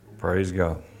Praise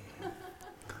God.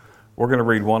 We're going to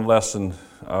read one lesson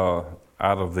out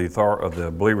of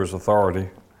the believer's authority,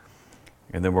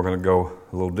 and then we're going to go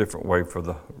a little different way for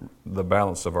the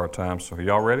balance of our time. So are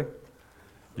y'all ready?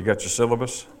 You got your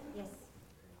syllabus? Yes.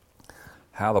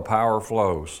 How the power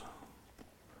flows.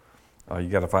 You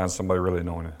got to find somebody really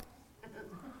anointed.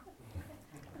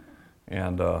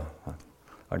 And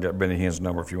I got Benny Hinn's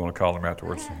number if you want to call him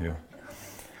afterwards. Yeah.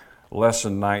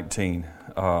 Lesson 19.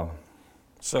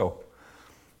 So,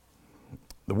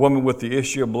 the woman with the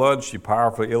issue of blood, she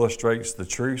powerfully illustrates the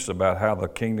truths about how the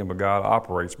kingdom of God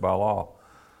operates by law.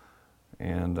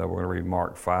 And we're going to read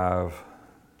Mark 5.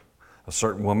 A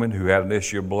certain woman who had an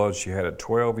issue of blood, she had it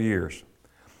 12 years.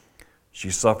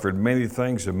 She suffered many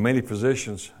things of many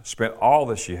physicians, spent all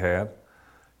that she had.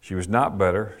 She was not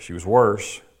better, she was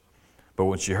worse. But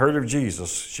when she heard of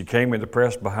Jesus, she came in to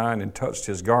press behind and touched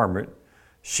his garment.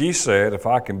 She said, "If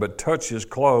I can but touch his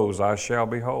clothes, I shall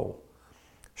be whole."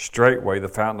 Straightway the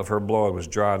fountain of her blood was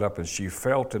dried up, and she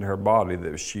felt in her body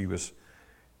that she was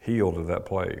healed of that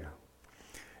plague.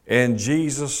 And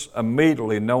Jesus,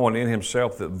 immediately knowing in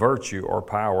himself that virtue or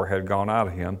power had gone out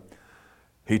of him,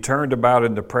 he turned about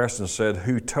in the press and said,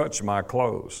 "Who touched my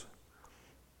clothes?"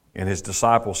 And his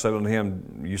disciples said unto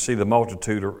him, "You see the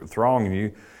multitude thronging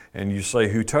you, and you say,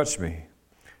 'Who touched me?'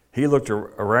 He looked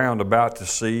around about to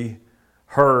see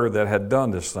her that had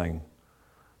done this thing.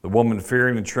 The woman,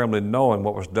 fearing and trembling, knowing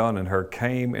what was done in her,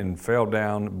 came and fell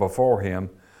down before him,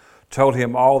 told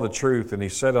him all the truth, and he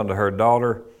said unto her,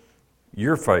 "Daughter,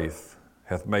 your faith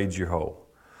hath made you whole.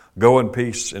 Go in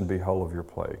peace and be whole of your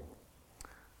plague."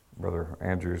 Brother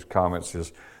Andrew's comments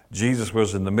is, Jesus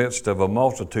was in the midst of a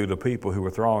multitude of people who were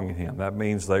thronging him. That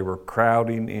means they were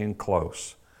crowding in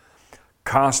close,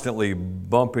 constantly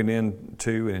bumping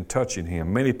into and touching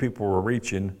him. Many people were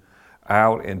reaching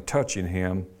out and touching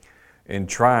him and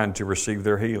trying to receive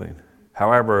their healing.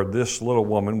 However, this little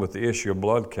woman with the issue of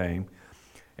blood came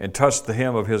and touched the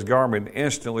hem of his garment.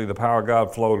 Instantly the power of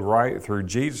God flowed right through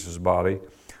Jesus' body,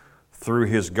 through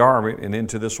his garment, and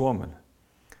into this woman.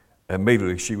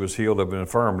 Immediately she was healed of an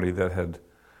infirmity that had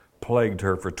plagued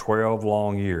her for 12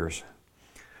 long years.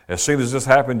 As soon as this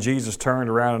happened, Jesus turned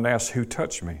around and asked, "Who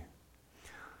touched me?"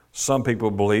 Some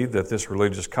people believe that this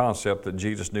religious concept that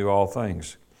Jesus knew all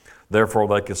things. Therefore,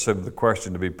 they consider the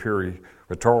question to be purely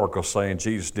rhetorical, saying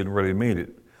Jesus didn't really mean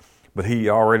it. But he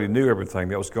already knew everything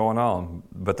that was going on.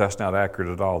 But that's not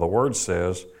accurate at all. The Word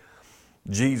says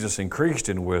Jesus increased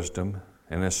in wisdom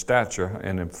and in stature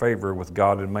and in favor with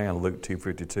God and man, Luke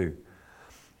 2:52.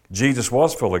 Jesus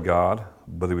was fully God,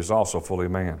 but he was also fully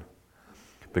man.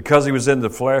 Because he was in the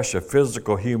flesh, a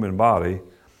physical human body,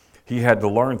 he had to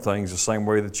learn things the same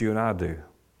way that you and I do.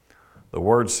 The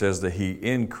Word says that he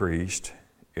increased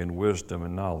in wisdom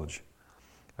and knowledge.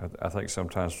 I think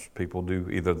sometimes people do,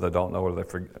 either they don't know or they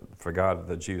forgot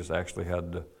that Jesus actually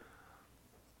had to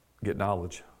get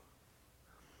knowledge,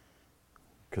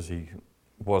 because he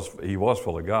was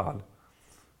fully God,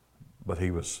 but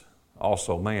he was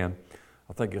also man.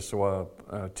 I think it's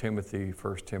Timothy,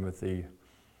 1 Timothy,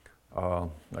 I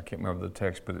can't remember the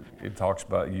text, but it talks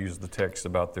about, uses the text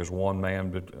about there's one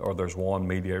man, or there's one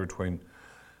mediator between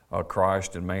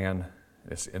Christ and man,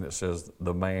 and it says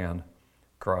the man,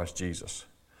 Christ Jesus.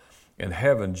 In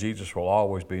heaven, Jesus will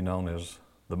always be known as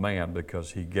the man,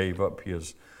 because he gave up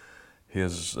his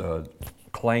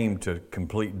claim to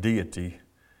complete deity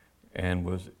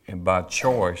and by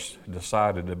choice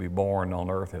decided to be born on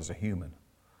earth as a human.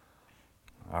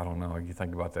 I don't know. You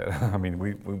think about that. I mean,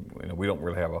 we don't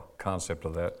really have a concept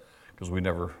of that because we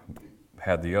never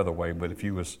had the other way. But if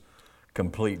you was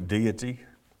complete deity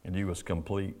and you was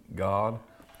complete God,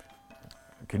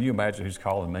 can you imagine who's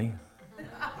calling me?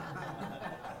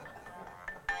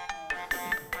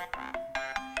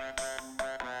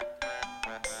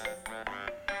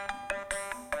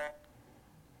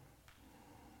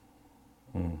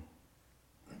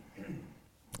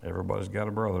 Everybody's got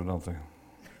a brother, don't they?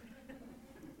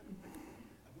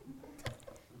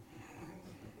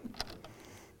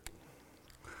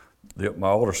 My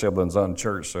older sibling's on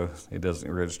church, so it doesn't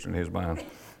register in his mind.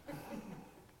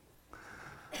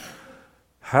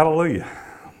 Hallelujah.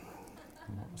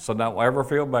 So don't ever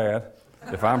feel bad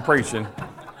if I'm preaching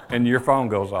and your phone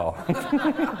goes off.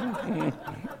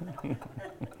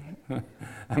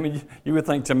 I mean, you would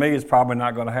think to me it's probably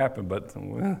not going to happen, but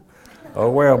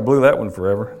blew that one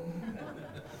forever.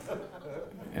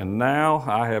 And now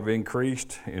I have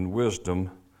increased in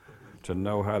wisdom to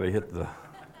know how to hit the...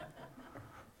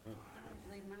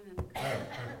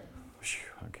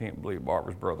 I can't believe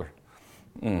Barbara's brother.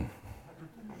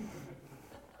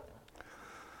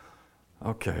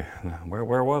 Okay,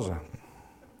 where was I?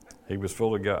 He was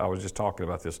fully God. I was just talking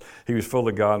about this. He was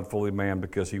fully God and fully man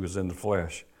because he was in the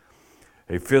flesh.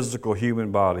 A physical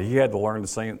human body. He had to learn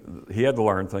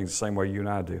things the same way you and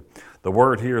I do. The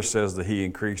word here says that he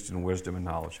increased in wisdom and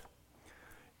knowledge.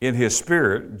 In his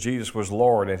spirit, Jesus was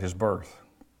Lord at his birth.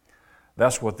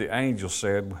 That's what the angels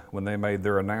said when they made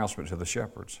their announcement to the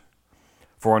shepherds.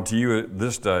 For unto you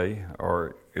this day,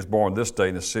 or is born this day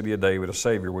in the city of David a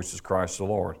Savior, which is Christ the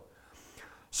Lord.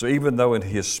 So even though in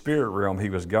his spirit realm he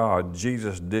was God,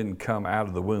 Jesus didn't come out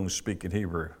of the womb speaking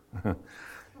Hebrew.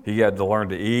 He had to learn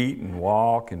to eat and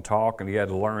walk and talk, and he had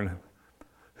to learn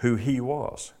who he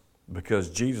was. Because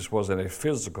Jesus was in a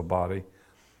physical body,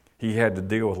 he had to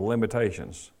deal with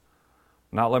limitations.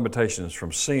 Not limitations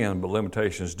from sin, but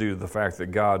limitations due to the fact that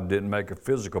God didn't make a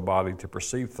physical body to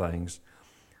perceive things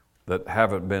that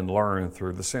haven't been learned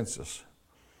through the senses.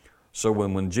 So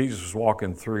when Jesus was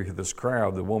walking through this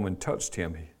crowd, the woman touched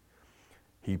him.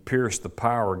 He pierced the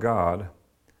power of God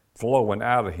flowing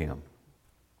out of him,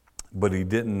 but he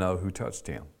didn't know who touched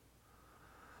him.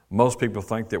 Most people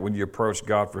think that when you approach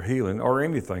God for healing or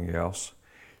anything else,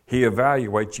 he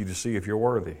evaluates you to see if you're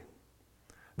worthy.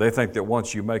 They think that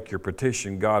once you make your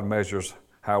petition, God measures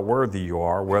how worthy you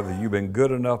are, whether you've been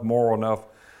good enough, moral enough,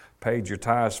 paid your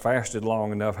tithes, fasted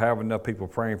long enough, have enough people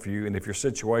praying for you, and if your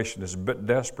situation is a bit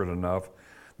desperate enough,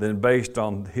 then based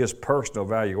on his personal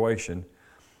evaluation,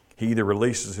 he either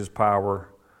releases his power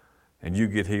and you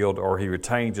get healed, or he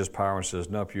retains his power and says,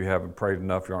 nope, you haven't prayed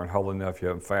enough, you aren't holy enough, you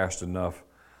haven't fasted enough,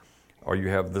 or you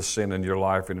have this sin in your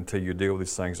life, and until you deal with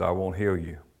these things, I won't heal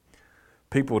you.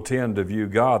 People tend to view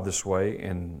God this way,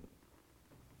 and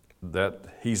that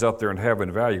he's up there in heaven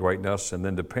evaluating us, and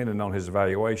then depending on his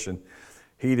evaluation,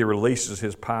 he either releases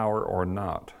his power or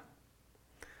not.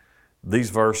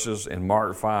 These verses in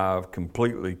Mark 5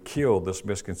 completely kill this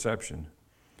misconception.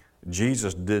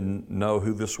 Jesus didn't know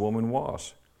who this woman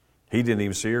was. He didn't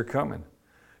even see her coming.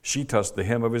 She touched the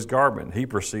hem of his garment. He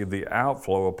perceived the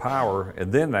outflow of power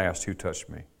and then asked, who touched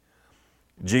me?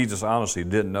 Jesus honestly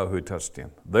didn't know who touched him.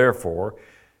 Therefore,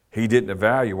 he didn't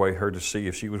evaluate her to see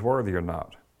if she was worthy or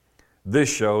not.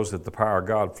 This shows that the power of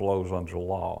God flows under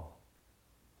law.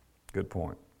 Good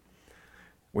point.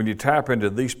 When you tap into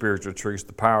these spiritual truths,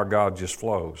 the power of God just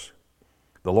flows.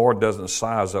 The Lord doesn't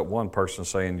size up one person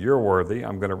saying, you're worthy,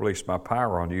 I'm going to release my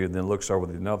power on you, and then looks over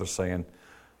to another saying,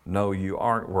 no, you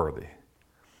aren't worthy.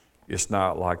 It's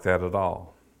not like that at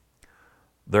all.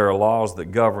 There are laws that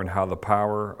govern how the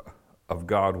power of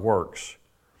God works.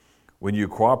 When you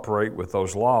cooperate with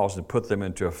those laws and put them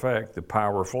into effect, the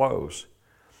power flows.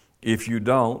 If you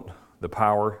don't, the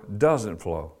power doesn't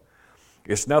flow.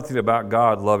 It's nothing about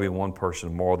God loving one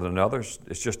person more than another.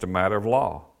 It's just a matter of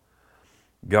law.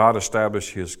 God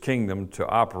established his kingdom to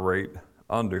operate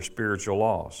under spiritual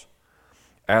laws.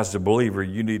 As a believer,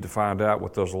 you need to find out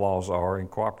what those laws are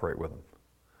and cooperate with them.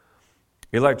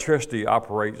 Electricity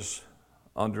operates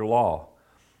under law.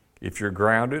 If you're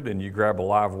grounded and you grab a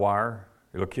live wire,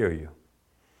 it'll kill you.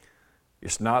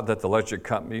 It's not that the electric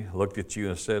company looked at you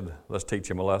and said, let's teach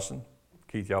him a lesson.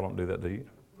 Keith, y'all don't do that, do you?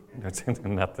 That's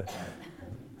not that.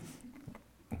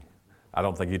 I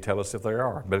don't think you tell us if there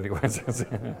are, but anyway,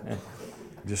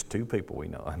 just two people we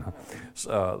know. I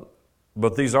know.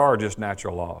 But these are just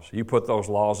natural laws. You put those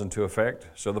laws into effect,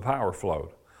 so the power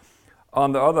flowed.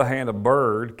 On the other hand, a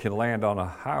bird can land on a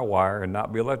high wire and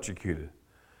not be electrocuted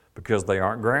because they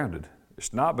aren't grounded.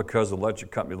 It's not because the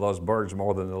electric company loves birds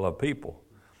more than they love people.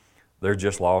 They're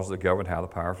just laws that govern how the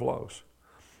power flows.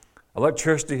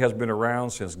 Electricity has been around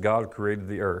since God created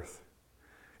the earth.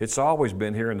 It's always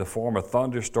been here in the form of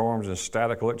thunderstorms and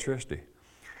static electricity.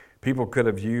 People could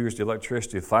have used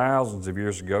electricity thousands of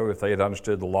years ago if they had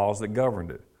understood the laws that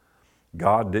governed it.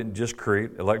 God didn't just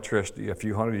create electricity a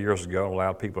few hundred years ago and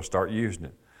allow people to start using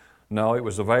it. No, it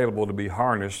was available to be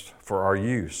harnessed for our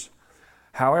use.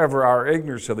 However, our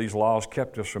ignorance of these laws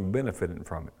kept us from benefiting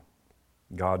from it.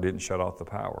 God didn't shut off the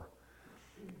power.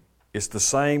 It's the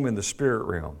same in the spirit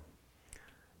realm.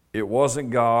 It wasn't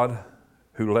God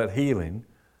who let healing,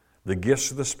 the gifts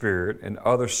of the Spirit, and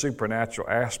other supernatural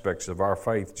aspects of our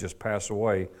faith just pass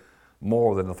away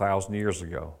more than 1,000 years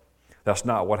ago. That's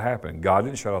not what happened. God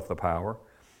didn't shut off the power.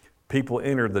 People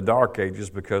entered the dark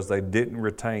ages because they didn't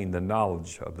retain the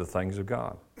knowledge of the things of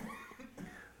God.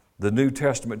 The New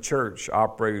Testament church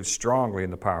operated strongly in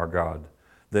the power of God.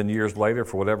 Then years later,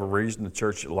 for whatever reason, the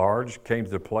church at large came to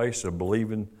the place of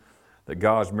believing that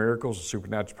God's miracles and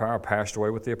supernatural power passed away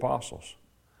with the apostles.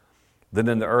 Then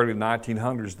in the early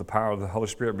 1900s, the power of the Holy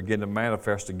Spirit began to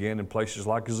manifest again in places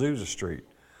like Azusa Street.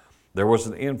 There was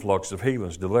an influx of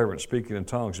healings, deliverance, speaking in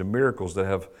tongues, and miracles that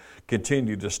have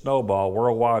continued to snowball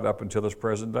worldwide up until this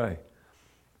present day.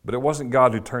 But it wasn't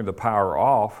God who turned the power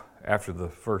off after the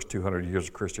first 200 years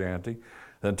of Christianity,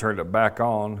 then turned it back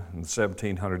on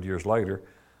 1,700 years later.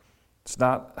 It's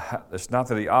not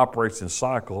that he operates in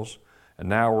cycles and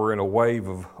now we're in a wave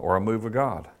of or a move of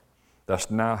God.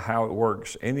 That's not how it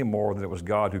works any more than it was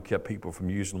God who kept people from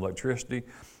using electricity,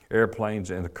 airplanes,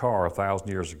 and a car 1,000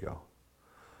 years ago.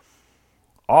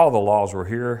 All the laws were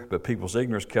here, but people's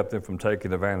ignorance kept them from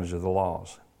taking advantage of the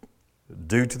laws.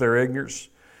 Due to their ignorance,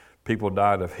 people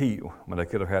died of heat when they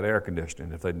could have had air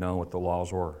conditioning if they'd known what the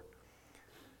laws were.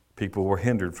 People were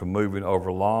hindered from moving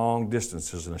over long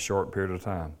distances in a short period of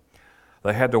time.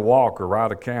 They had to walk or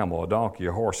ride a camel, a donkey,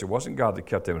 a horse. It wasn't God that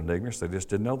kept them in ignorance. They just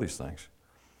didn't know these things.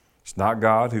 It's not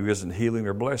God who isn't healing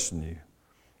or blessing you.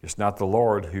 It's not the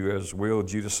Lord who has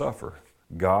willed you to suffer.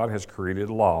 God has created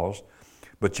laws,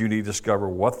 but you need to discover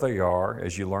what they are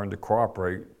as you learn to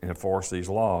cooperate and enforce these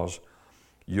laws.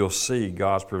 You'll see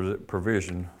God's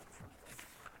provision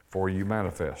for you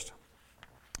manifest.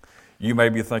 You may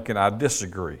be thinking, I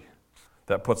disagree.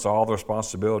 That puts all the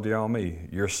responsibility on me.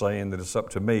 You're saying that it's up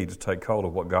to me to take hold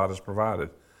of what God has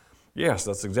provided. Yes,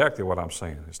 that's exactly what I'm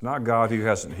saying. It's not God who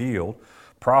hasn't healed,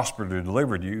 prospered, or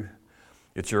delivered you.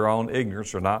 It's your own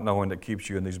ignorance or not knowing that keeps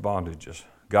you in these bondages.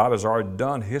 God has already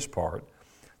done his part.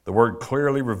 The word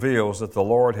clearly reveals that the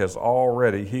Lord has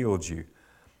already healed you,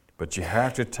 but you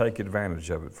have to take advantage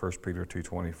of it, 1 Peter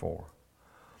 2:24.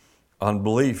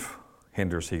 Unbelief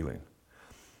hinders healing.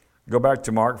 Go back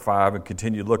to Mark 5 and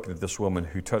continue looking at this woman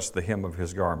who touched the hem of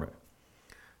his garment.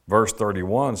 Verse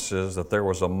 31 says that there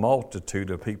was a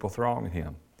multitude of people thronging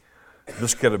him.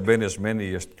 This could have been as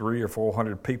many as 300 or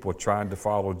 400 people trying to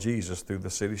follow Jesus through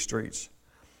the city streets.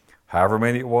 However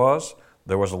many it was,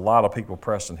 there was a lot of people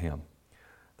pressing him.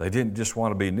 They didn't just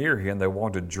want to be near him, they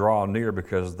wanted to draw near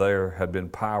because there had been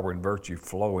power and virtue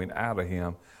flowing out of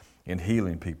him in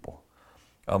healing people.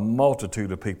 A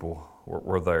multitude of people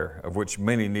were there, of which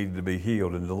many needed to be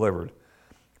healed and delivered.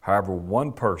 However,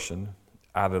 one person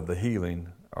out of the healing,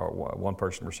 or one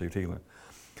person received healing.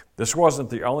 This wasn't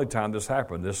the only time this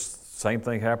happened. This same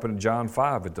thing happened in John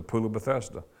 5 at the Pool of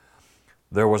Bethesda.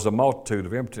 There was a multitude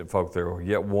of impotent folk there,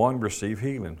 yet one received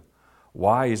healing.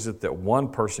 Why is it that one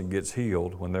person gets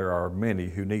healed when there are many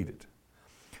who need it?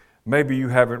 Maybe you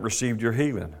haven't received your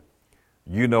healing.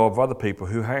 You know of other people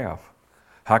who have.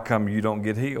 How come you don't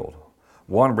get healed?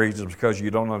 One reason is because you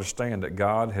don't understand that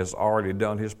God has already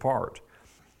done his part.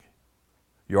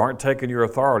 You aren't taking your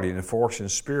authority and enforcing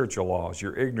spiritual laws.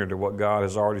 You're ignorant of what God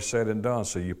has already said and done.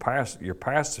 So you're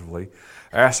passively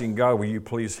asking God, will you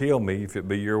please heal me if it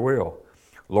be your will?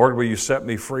 Lord, will you set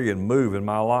me free and move in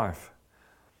my life?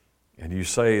 And you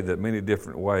say that many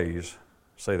different ways,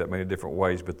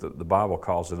 but the Bible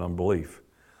calls it unbelief.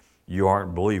 You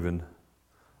aren't believing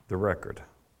the record,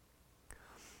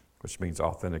 which means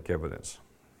authentic evidence.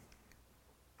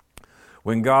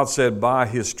 When God said, by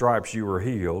his stripes you were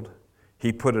healed,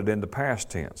 he put it into past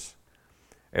tense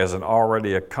as an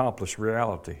already accomplished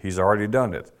reality. He's already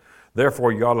done it.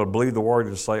 Therefore, you ought to believe the word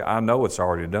and say, I know it's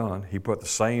already done. He put the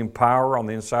same power on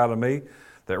the inside of me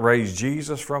that raised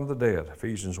Jesus from the dead,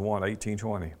 Ephesians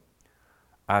 1:18-20.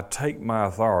 I take my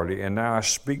authority and now I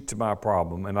speak to my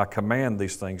problem and I command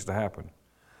these things to happen.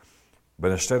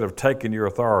 But instead of taking your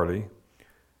authority,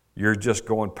 you're just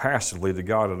going passively to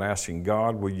God and asking,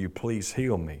 God, will you please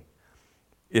heal me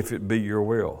if it be your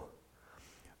will?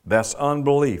 That's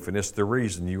unbelief, and it's the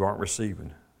reason you aren't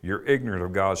receiving. You're ignorant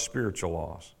of God's spiritual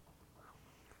laws.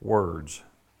 Words.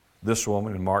 This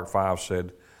woman in Mark 5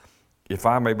 said, if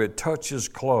I may but touch his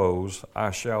clothes, I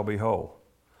shall be whole.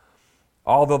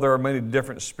 Although there are many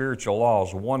different spiritual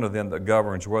laws, one of them that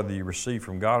governs whether you receive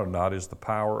from God or not is the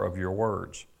power of your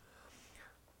words.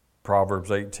 Proverbs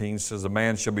 18 says, a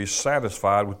man shall be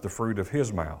satisfied with the fruit of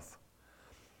his mouth.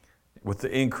 With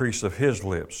the increase of his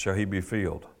lips shall he be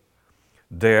filled.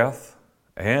 Death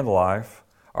and life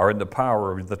are in the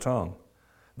power of the tongue.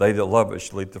 They that love it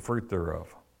shall eat the fruit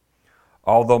thereof.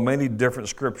 Although many different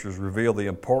scriptures reveal the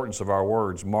importance of our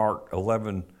words, Mark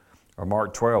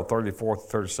 12, 34 to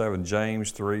 37,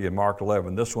 James 3, and Mark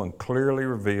 11, this one clearly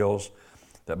reveals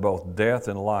that both death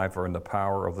and life are in the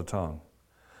power of the tongue.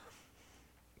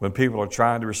 When people are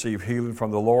trying to receive healing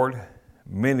from the Lord,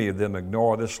 many of them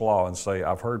ignore this law and say,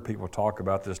 I've heard people talk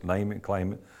about this name it,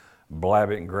 claim it, blab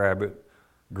it and grab it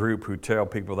group who tell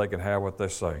people they can have what they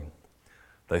say.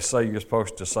 They say you're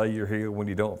supposed to say you're healed when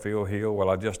you don't feel healed. Well,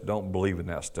 I just don't believe in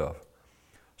that stuff.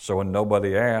 So when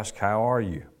nobody asks, how are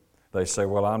you? They say,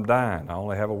 well, I'm dying. I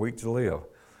only have a week to live.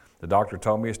 The doctor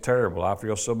told me it's terrible. I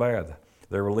feel so bad.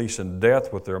 They're releasing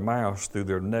death with their mouths through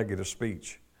their negative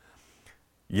speech.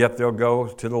 Yet they'll go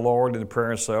to the Lord in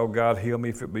prayer and say, oh, God, heal me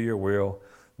if it be your will.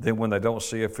 Then when they don't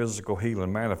see a physical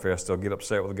healing manifest, they'll get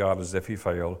upset with God as if he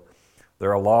failed.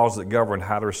 There are laws that govern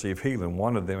how to receive healing.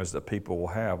 One of them is that people will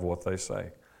have what they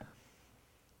say.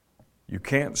 You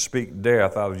can't speak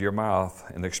death out of your mouth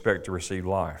and expect to receive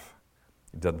life.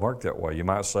 It doesn't work that way. You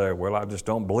might say, well, I just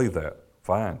don't believe that.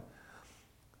 Fine.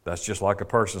 That's just like a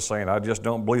person saying, I just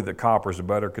don't believe that copper is a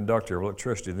better conductor of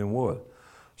electricity than wood.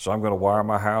 So I'm going to wire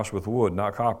my house with wood,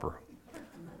 not copper.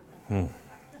 Well,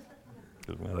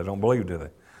 they don't believe, do they?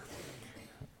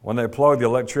 When they plug the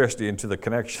electricity into the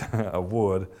connection of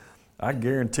wood, I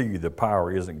guarantee you the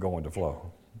power isn't going to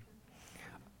flow.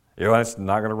 You know, it's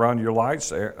not going to run your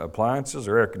lights, appliances,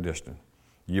 or air conditioning.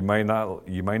 You may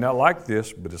not like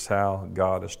this, but it's how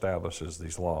God establishes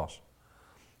these laws.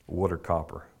 Wood or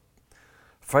copper.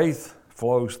 Faith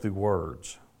flows through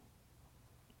words.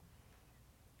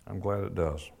 I'm glad it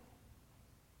does.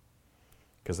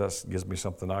 Because that gives me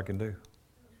something I can do.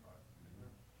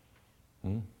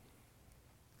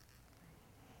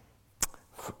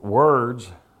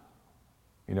 Words,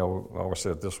 you know, I always say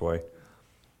it this way,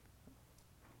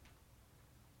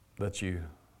 that you,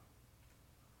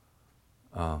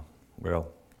 well,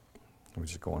 let me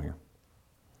just go on here.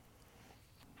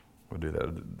 We'll do that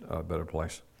at a better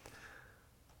place.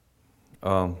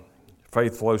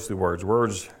 Faith flows through words.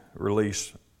 Words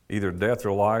release either death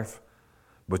or life,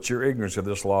 but your ignorance of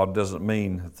this law doesn't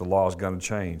mean that the law is going to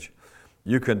change.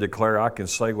 You can declare, I can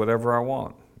say whatever I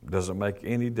want. It doesn't make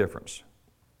any difference.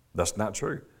 That's not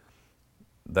true.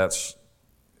 It's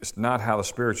not how the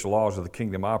spiritual laws of the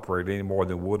kingdom operate any more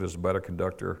than wood is a better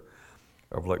conductor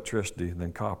of electricity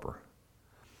than copper.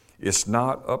 It's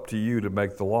not up to you to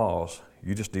make the laws.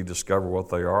 You just need to discover what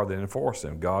they are, then enforce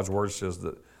them. God's word says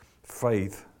that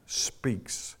faith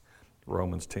speaks,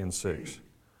 Romans 10:6.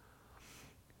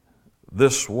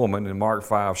 This woman in Mark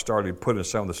 5 started putting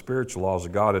some of the spiritual laws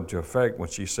of God into effect when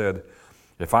she said,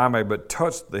 if I may but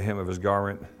touch the hem of his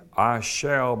garment, I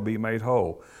shall be made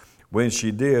whole. When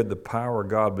she did, the power of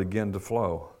God began to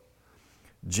flow.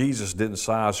 Jesus didn't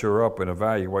size her up and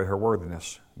evaluate her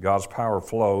worthiness. God's power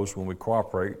flows when we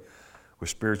cooperate with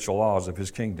spiritual laws of his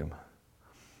kingdom.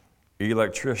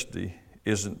 Electricity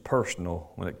isn't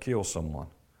personal when it kills someone.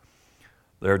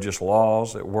 They're just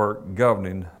laws at work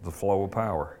governing the flow of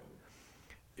power.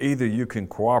 Either you can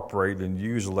cooperate and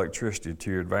use electricity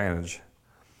to your advantage,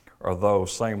 or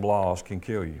those same laws can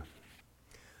kill you.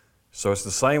 So it's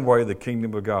the same way the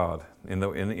kingdom of God, in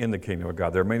the kingdom of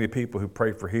God. There are many people who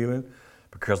pray for healing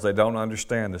because they don't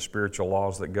understand the spiritual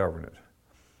laws that govern it.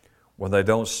 When they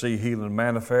don't see healing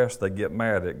manifest, they get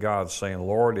mad at God saying,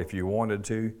 Lord, if you wanted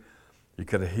to, you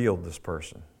could have healed this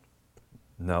person.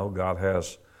 No, God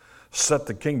has set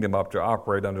the kingdom up to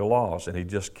operate under laws, and he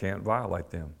just can't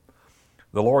violate them.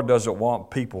 The Lord doesn't want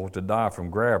people to die from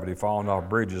gravity falling off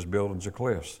bridges, buildings, or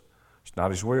cliffs. It's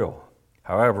not his will.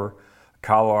 However, a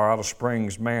Colorado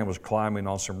Springs man was climbing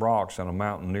on some rocks on a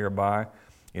mountain nearby,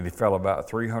 and he fell about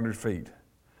 300 feet.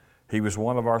 He was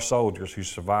one of our soldiers who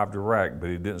survived Iraq, but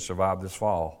he didn't survive this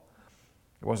fall.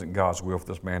 It wasn't God's will for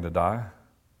this man to die,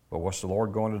 but what's the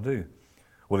Lord going to do?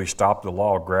 Will he stop the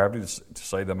law of gravity to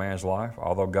save the man's life?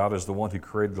 Although God is the one who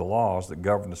created the laws that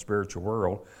govern the spiritual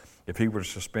world, if he were to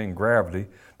suspend gravity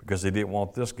because he didn't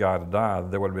want this guy to die,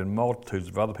 there would have been multitudes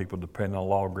of other people depending on the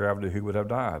law of gravity who would have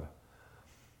died.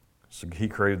 So he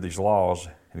created these laws,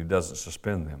 and he doesn't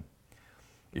suspend them.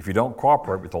 If you don't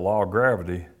cooperate with the law of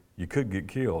gravity, you could get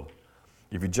killed.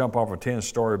 If you jump off a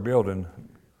 10-story building,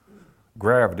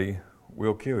 gravity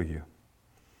will kill you.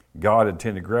 God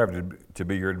intended gravity to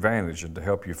be your advantage and to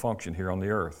help you function here on the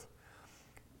earth.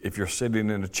 If you're sitting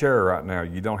in a chair right now,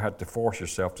 you don't have to force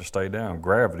yourself to stay down.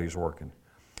 Gravity is working.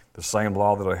 The same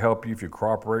law that will help you if you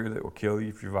cooperate with it will kill you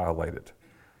if you violate it.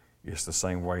 It's the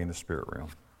same way in the spirit realm.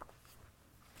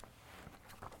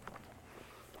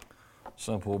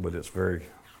 Simple, but it's very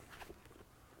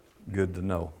good to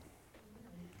know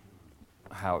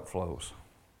how it flows.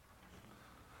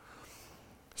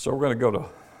 So we're going to go to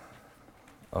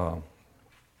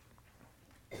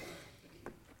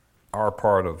our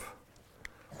part of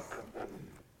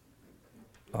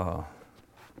I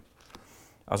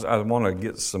want to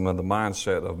get some of the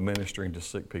mindset of ministering to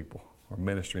sick people or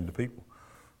ministering to people.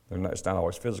 It's not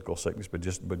always physical sickness, but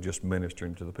just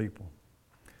ministering to the people.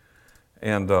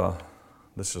 And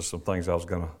this is some things I was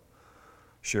going to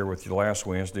share with you last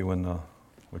Wednesday when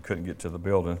we couldn't get to the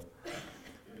building.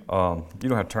 You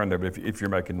don't have to turn there, but if you're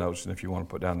making notes and if you want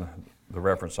to put down the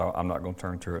reference, I'm not going to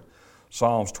turn to it.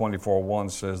 Psalms 24:1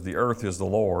 says, "The earth is the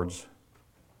Lord's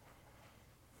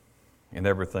and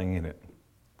everything in it.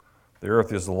 The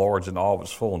earth is the Lord's in all of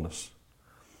its fullness,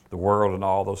 the world and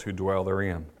all those who dwell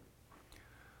therein."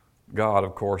 God,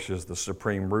 of course, is the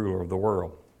supreme ruler of the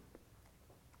world.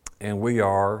 And we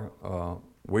are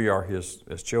His,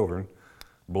 as children,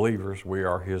 believers, we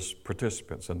are His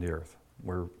participants in the earth.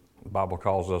 The Bible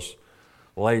calls us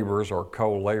laborers or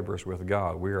co-laborers with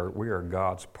God. We are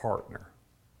God's partner.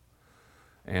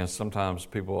 And sometimes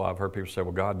I've heard people say,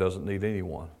 well, God doesn't need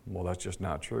anyone. Well, that's just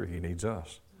not true. He needs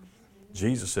us.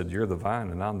 Jesus said, you're the vine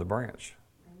and I'm the branch.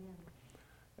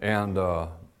 And,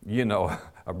 a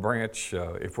branch,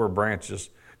 if we're branches,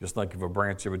 just think of a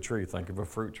branch of a tree. Think of a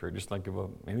fruit tree. Just think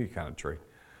of any kind of tree.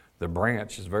 The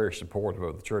branch is very supportive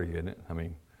of the tree, isn't it? I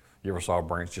mean, you ever saw a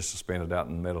branch just suspended out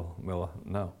in the middle?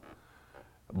 No.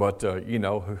 But,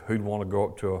 who'd want to go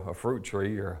up to a fruit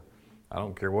tree, or I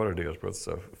don't care what it is, but it's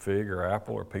a fig or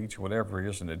apple or peach or whatever it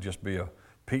is, and it'd just be a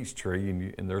peach tree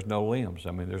and there's no limbs.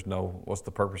 I mean, what's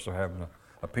the purpose of having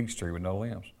a peach tree with no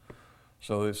limbs?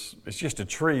 So it's just a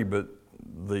tree, but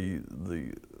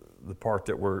the part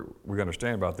that we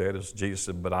understand about that is Jesus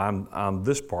said, but I'm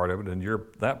this part of it and you're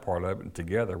that part of it, and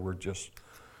together we're just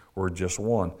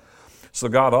one. So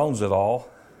God owns it all,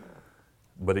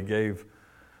 but He gave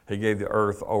the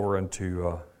earth over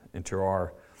into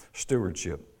our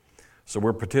stewardship. So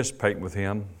we're participating with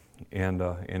Him and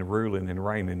ruling and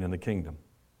reigning in the kingdom.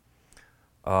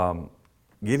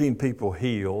 Getting people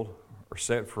healed or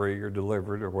set free or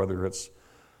delivered, or whether it's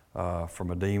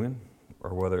from a demon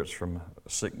or whether it's from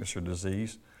sickness or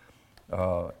disease,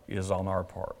 is on our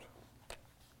part.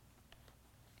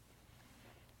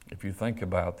 If you think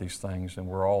about these things, and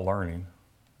we're all learning,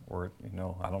 I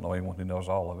don't know anyone who knows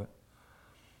all of it.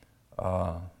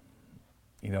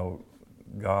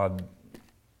 God,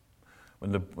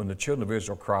 when the children of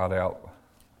Israel cried out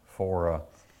for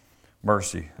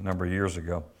mercy a number of years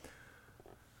ago,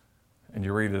 and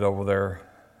you read it over there,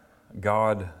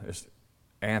 God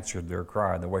answered their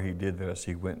cry. And the way He did this,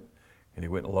 He went and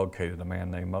located a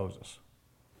man named Moses.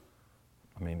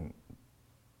 I mean,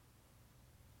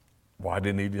 why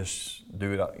didn't He just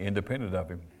do it independent of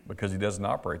Him? Because He doesn't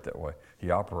operate that way. He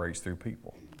operates through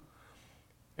people.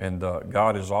 And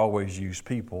God has always used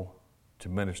people to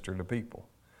minister to people.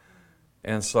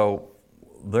 And so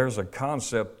there's a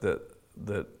concept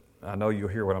that I know you'll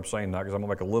hear what I'm saying now, because I'm going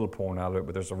to make a little point out of it,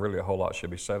 but there's really a whole lot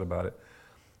should be said about it.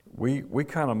 We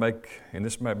kind of make, and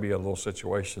this might be a little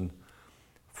situation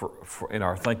for in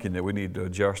our thinking that we need to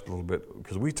adjust a little bit,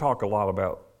 because we talk a lot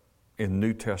about, in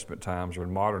New Testament times or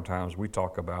in modern times, we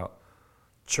talk about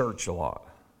church a lot.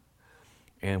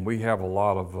 And we have a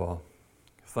lot of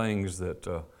things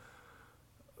that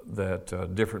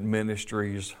different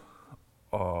ministries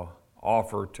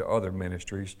offer to other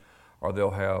ministries, or they'll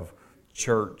have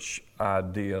church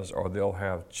ideas, or they'll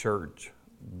have church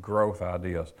growth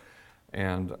ideas,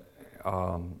 and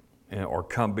or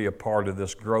come be a part of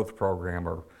this growth program,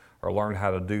 or learn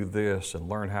how to do this, and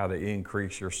learn how to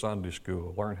increase your Sunday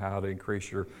school, learn how to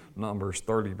increase your numbers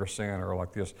 30%, or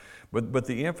like this. But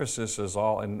the emphasis is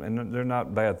all, and they're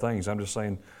not bad things, I'm just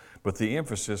saying, but the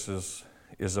emphasis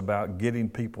is about getting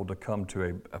people to come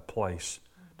to a place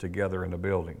together in a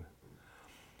building.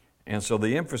 And so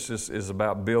the emphasis is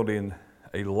about building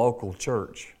a local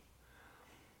church.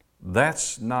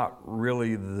 That's not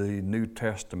really the New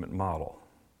Testament model.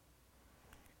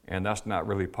 And that's not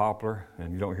really popular,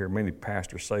 and you don't hear many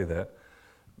pastors say that,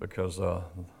 because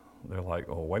they're like,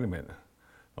 oh, wait a minute,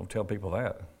 don't tell people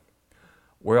that.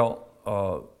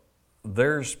 Well,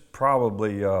 there's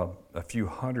probably a few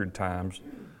hundred times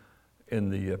in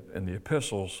the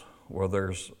epistles where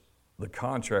there's the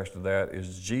contrast to that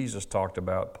is Jesus talked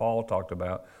about, Paul talked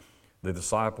about, the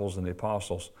disciples and the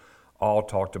apostles all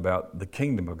talked about the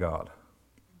kingdom of God.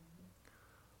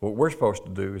 What we're supposed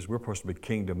to do is we're supposed to be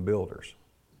kingdom builders.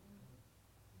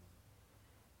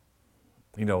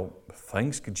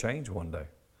 Things could change one day.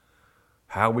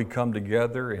 How we come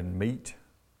together and meet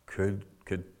could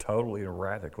totally and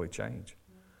radically change.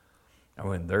 I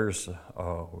mean, there's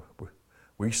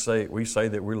we say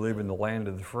that we live in the land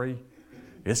of the free.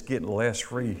 It's getting less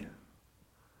free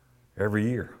every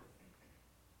year.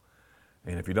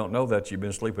 And if you don't know that, you've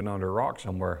been sleeping under a rock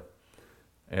somewhere.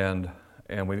 And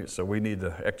we need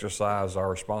to exercise our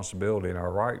responsibility and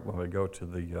our right when we go to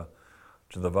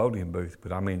the voting booth.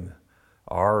 But I mean,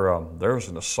 there's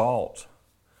an assault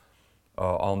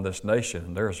on this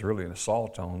nation. There's really an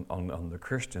assault on the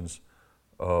Christians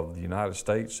of the United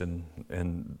States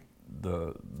and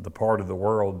the part of the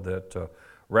world that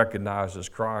recognizes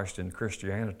Christ and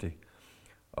Christianity.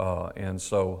 And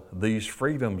so these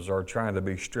freedoms are trying to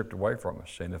be stripped away from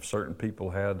us. And if certain people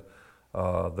had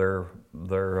their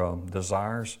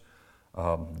desires,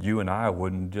 you and I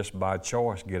wouldn't just by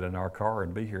choice get in our car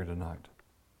and be here tonight.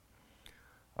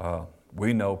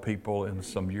 we know people in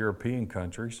some European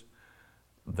countries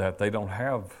that they don't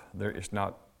have, it's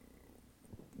not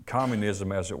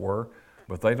communism as it were,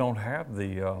 but they don't have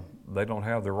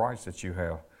the rights that you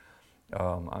have.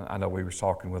 I know we were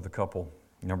talking with a couple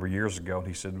a number of years ago,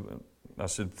 and I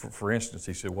said, for instance,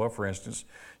 he said, well, for instance,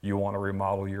 you want to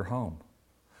remodel your home.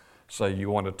 Say you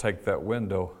want to take that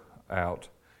window out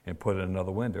and put in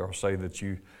another window, or say that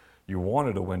you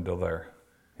wanted a window there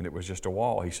and it was just a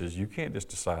wall. He says, you can't just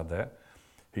decide that.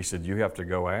 He said, you have to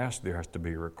go ask, there has to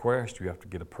be a request, you have to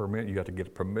get a permit, you have to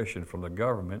get permission from the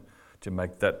government to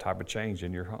make that type of change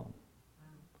in your home.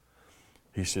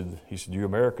 He said, you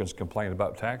Americans complain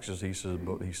about taxes. He says,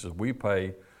 we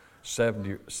pay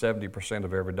 70%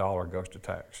 of every dollar goes to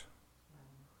tax.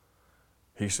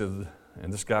 He said,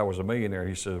 and this guy was a millionaire.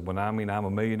 He said, when I'm a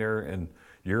millionaire in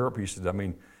Europe, he said,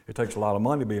 it takes a lot of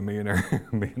money to be a millionaire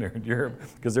in Europe,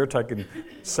 because they're taking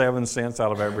 7 cents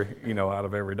out of every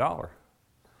dollar,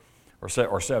 or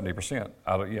 70%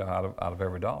 out of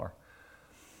every dollar.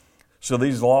 So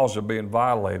these laws are being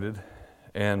violated,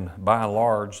 and by and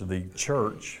large, the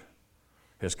church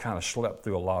has kind of slept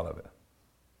through a lot of it,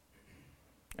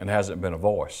 and hasn't been a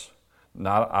voice.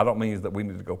 Now, I don't mean that we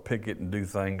need to go picket and do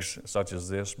things such as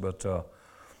this, but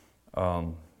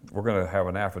we're going to have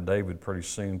an affidavit pretty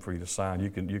soon for you to sign.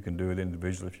 You can do it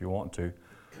individually if you want to.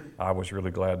 I was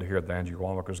really glad to hear that Andrew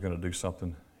Womack is going to do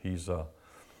something. He's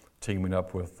teaming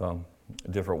up with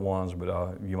different ones,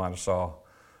 but you might have saw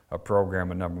a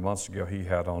program a number of months ago he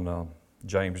had on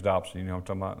James Dobson. You know what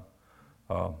I'm talking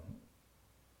about?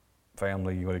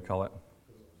 Family, what do you call it?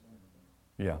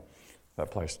 Yeah, that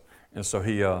place. And so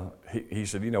he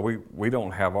said, we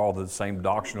don't have all the same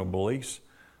doctrinal beliefs,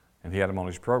 and he had him on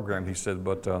his program. He said,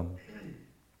 but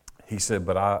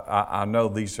I know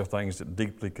these are things that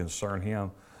deeply concern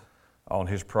him on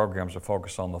his programs that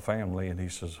focus on the family. And he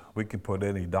says we can put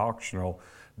any doctrinal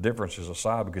differences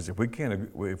aside, because if we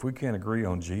can't agree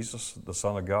on Jesus, the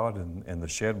Son of God, and the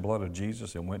shed blood of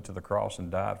Jesus, and went to the cross and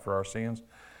died for our sins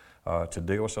to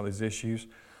deal with some of these issues,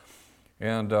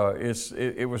 and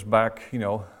it was back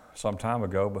some time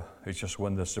ago, but it's just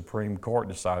when the Supreme Court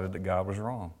decided that God was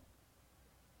wrong.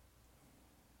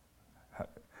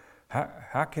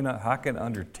 How can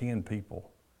under 10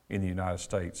 people in the United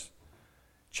States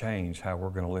change how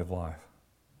we're going to live life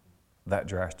that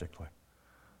drastically?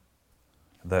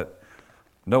 That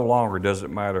no longer does it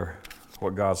matter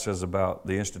what God says about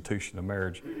the institution of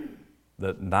marriage,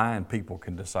 that 9 people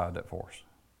can decide that for us.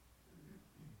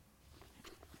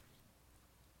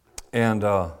 And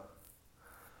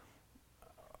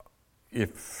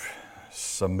if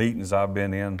some meetings I've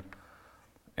been in,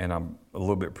 and I'm a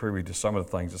little bit privy to some of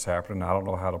the things that's happening, I don't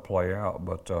know how to play out,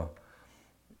 but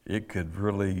it could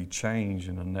really change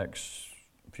in the next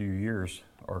few years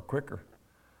or quicker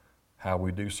how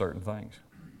we do certain things.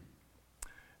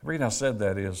 The reason I said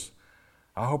that is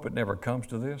I hope it never comes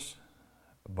to this,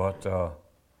 but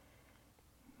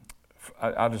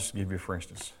I'll just give you for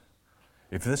instance.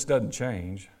 If this doesn't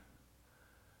change,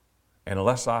 and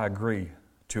unless I agree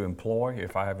to employ,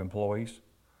 if I have employees,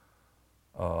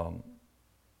 a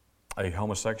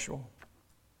homosexual,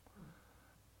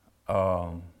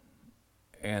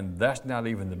 and that's not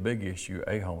even the big issue,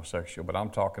 a homosexual, but I'm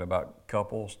talking about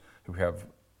couples who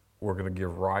we're going to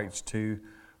give rights to,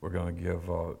 we're going to give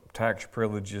tax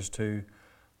privileges to,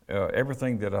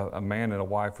 everything that a man and a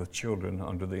wife with children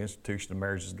under the institution of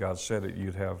marriage, as God said it, you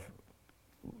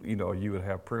would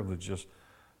have privileges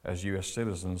as U.S.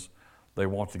 citizens. They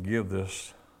want to give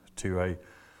this to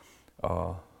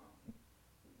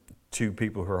two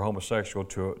people who are homosexual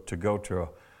to go to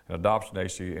an adoption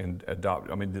agency and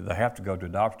adopt. I mean, they have to go to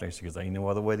adoption agency because there ain't no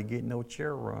other way to get no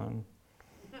chair run.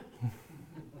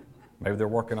 Maybe they're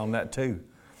working on that too,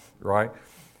 right?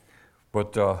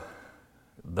 But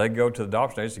they go to the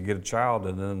adoption agency to get a child,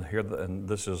 and then and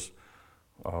this is,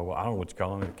 I don't know what you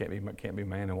call it. It can't be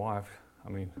man and wife. I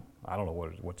mean, I don't know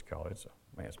what you call it.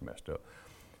 It's messed up.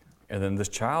 And then this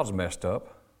child's messed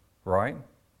up, right?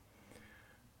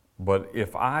 But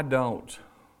if I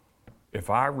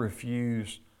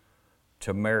refuse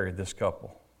to marry this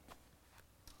couple,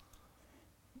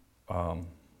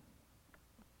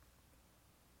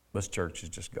 this church is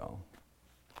just gone.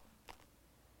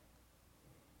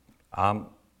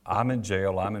 I'm in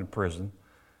jail, I'm in prison,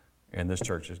 and this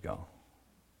church is gone.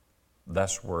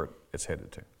 That's where it's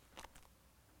headed to.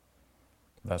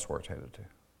 That's where it's headed to,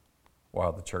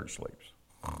 while the church sleeps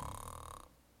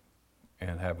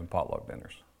and having potluck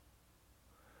dinners.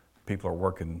 People are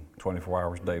working 24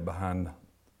 hours a day behind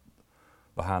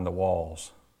the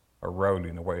walls,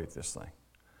 eroding away at this thing.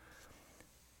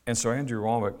 And so Andrew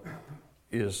Womack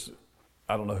is,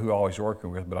 I don't know who all he's working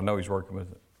with, but I know he's working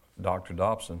with Dr.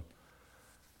 Dobson,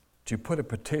 to put a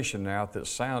petition out that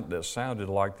sounded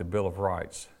like the Bill of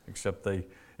Rights, except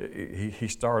he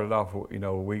started off,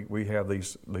 we have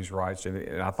these rights,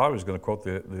 and I thought he was going to quote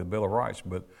the Bill of Rights,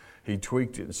 but he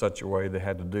tweaked it in such a way that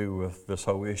had to do with this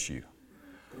whole issue.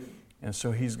 And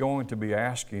so he's going to be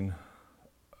asking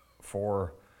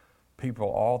for people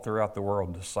all throughout the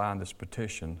world to sign this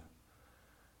petition,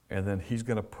 and then he's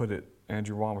going to put it,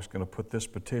 Andrew Wommack's going to put this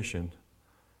petition,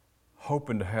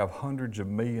 hoping to have hundreds of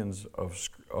millions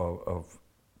of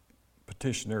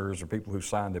petitioners or people who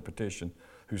signed the petition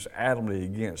who's adamantly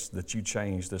against that you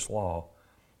change this law.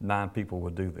 9 people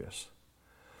would do this.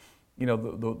 You know,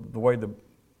 the way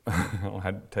I don't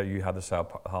have to tell you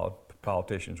how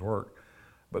politicians work,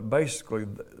 but basically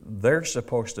they're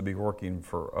supposed to be working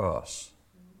for us,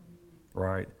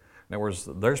 right? In other words,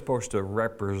 they're supposed to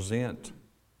represent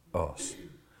us.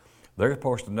 They're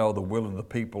supposed to know the will of the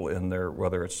people in their,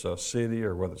 whether it's a city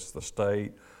or whether it's the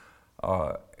state,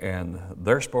 and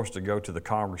they're supposed to go to the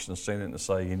Congress and Senate and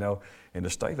say, in the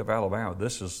state of Alabama,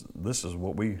 this is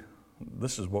what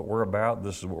we're about.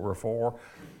 This is what we're for.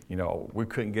 We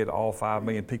couldn't get all 5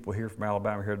 million people here from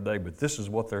Alabama here today, but this is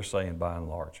what they're saying by and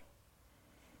large.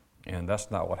 And that's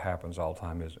not what happens all the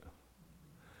time, is it?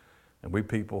 And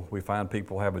we find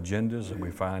people have agendas, and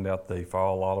we find out a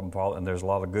lot of them fall, and there's a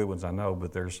lot of good ones, I know,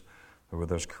 but there's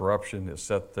corruption that's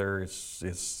set there. It's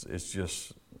just,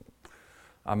 just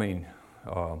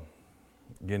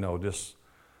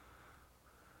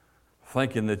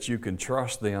thinking that you can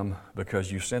trust them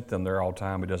because you sent them there all the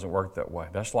time. It doesn't work that way.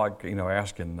 That's like,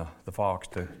 asking the fox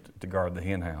to guard the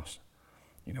hen house,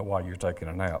 while you're taking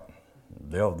a nap.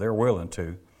 They're willing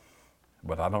to,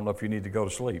 but I don't know if you need to go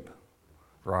to sleep,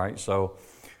 right? So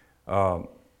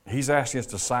he's asking us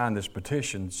to sign this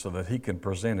petition so that he can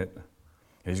present it.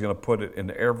 He's going to put it in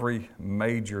every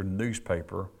major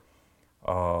newspaper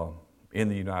in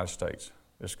the United States.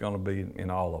 It's going to be in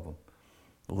all of them,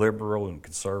 liberal and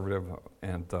conservative,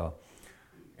 and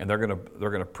they're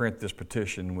going to print this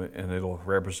petition, and it'll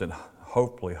represent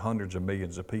hopefully hundreds of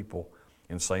millions of people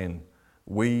in saying,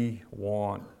 we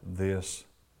want this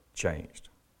changed.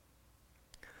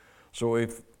 So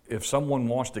if someone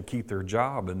wants to keep their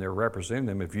job and they're representing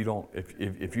them, if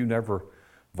you never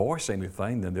voice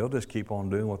anything, then they'll just keep on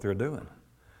doing what they're doing.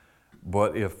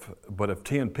 But if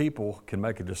 10 people can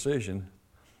make a decision,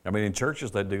 in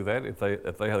churches they do that. If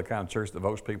they have the kind of church that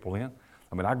votes people in.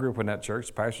 I grew up in that church.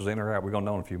 The pastor's in or out, we're gonna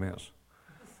know in a few minutes.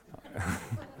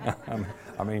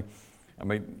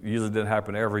 Usually it didn't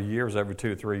happen every year. It was every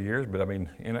 2 or 3 years. But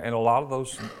in a lot of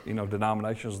those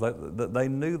denominations, they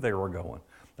knew they were going.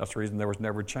 That's the reason there was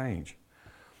never change.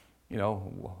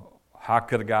 How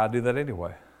could a guy do that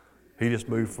anyway? He just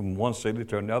moved from one city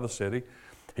to another city.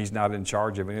 He's not in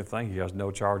charge of anything. He has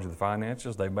no charge of the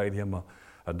finances. They made him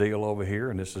a deal over here,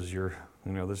 and this is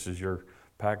your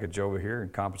package over here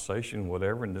and compensation,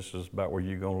 whatever, and this is about where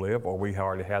you're going to live, or we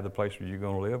already have the place where you're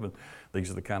going to live, and these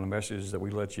are the kind of messages that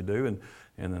we let you do, and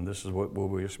then this is what will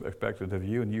be expected of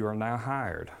you, and you are now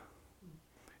hired.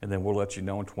 And then we'll let you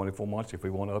know in 24 months if we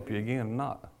want to up you again or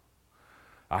not.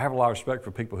 I have a lot of respect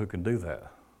for people who can do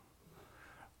that.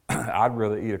 I'd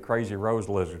rather eat a crazy rose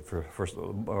lizard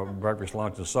for breakfast,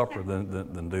 lunch, and supper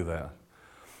than do that.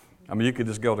 You could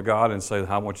just go to God and say,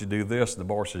 I want you to do this, and the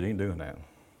boss says, you ain't doing that.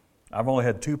 I've only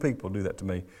had 2 people do that to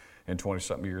me in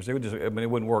 20-something years. It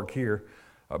wouldn't work here,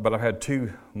 but I've had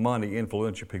 2 money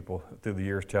influential people through the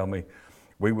years tell me,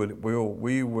 we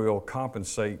will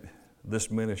compensate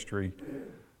this ministry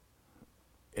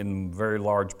in very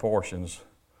large portions,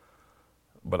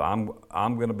 but I'm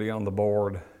going to be on the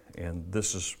board, and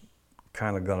this is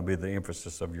kind of going to be the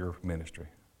emphasis of your ministry.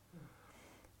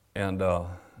 And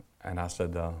I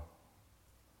said,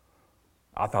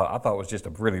 I thought it was just a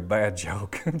really bad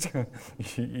joke,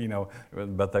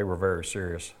 but they were very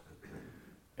serious.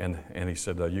 And he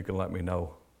said, you can let me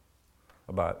know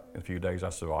about it in a few days. I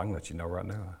said, well, I can let you know right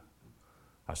now.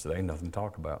 I said, ain't nothing to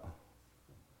talk about.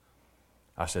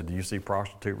 I said, do you see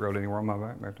prostitute road anywhere on my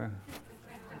back right there?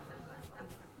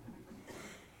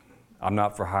 I'm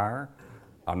not for hire.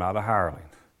 I'm not a hireling.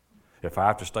 If I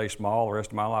have to stay small the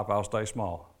rest of my life, I'll stay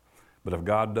small. But if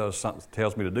God does something,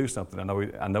 tells me to do something,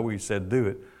 I know He said do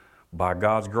it. By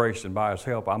God's grace and by His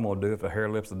help, I'm going to do it. If the hair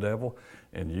lifts the devil,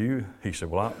 and he said,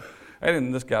 well,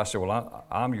 and this guy said, well,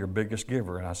 I'm your biggest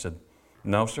giver. And I said,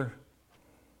 no, sir.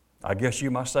 I guess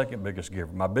you're my second biggest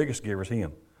giver. My biggest giver is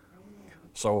Him.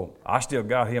 So I still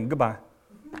got Him. Goodbye.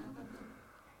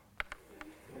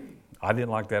 I didn't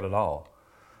like that at all.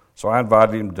 So I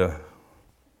invited him to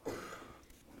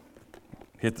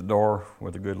hit the door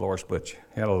where the good Lord split you.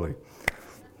 Hallelujah.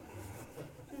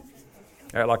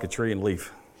 Act like a tree and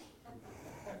leaf.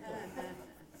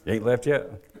 You ain't left yet?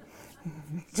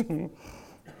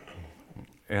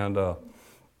 And a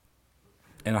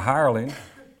hireling,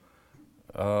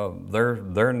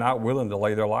 they're not willing to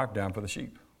lay their life down for the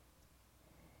sheep.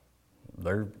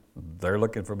 They're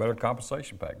looking for a better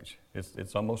compensation package.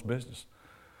 It's almost business.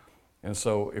 And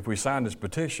so if we sign this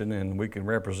petition and we can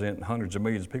represent hundreds of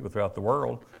millions of people throughout the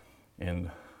world,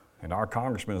 and our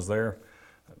congressman is there,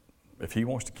 if he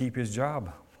wants to keep his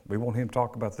job, we want him to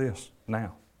talk about this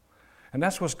now. And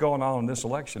that's what's going on in this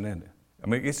election, isn't it? I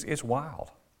mean, it's wild.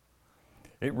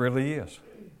 It really is.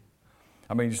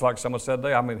 I mean, just like someone said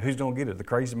today, I mean, who's going to get it, the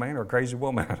crazy man or a crazy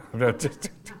woman?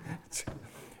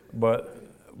 but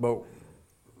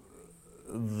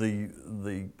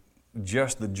the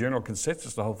general consensus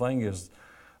of the whole thing is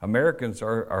Americans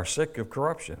are sick of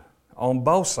corruption on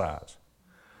both sides.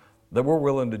 That we're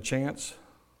willing to chance.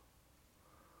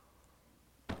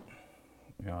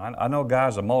 You know, I know a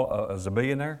guy's a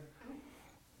billionaire,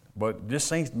 but this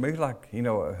seems to me like, you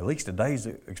know, at least a day's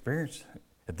experience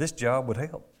at this job would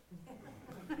help.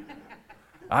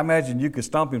 I imagine you could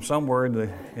stump him somewhere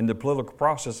in the political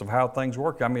process of how things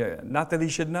work. I mean, not that he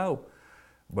should know,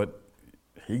 but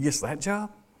he gets that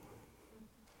job?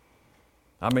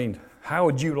 I mean, how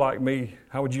would you like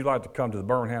to come to the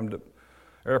Birmingham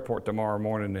airport tomorrow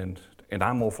morning and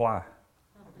I'm going to fly?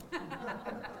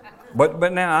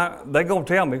 But now they're going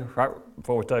to tell me right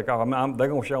before we take off, they're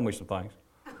going to show me some things.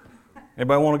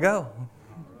 Anybody want to go?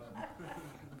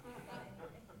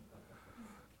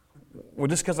 Well,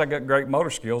 just because I got great motor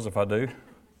skills, if I do,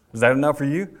 is that enough for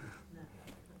you?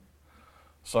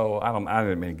 So I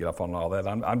didn't mean to get off on all that.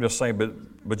 I'm just saying,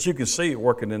 but you can see it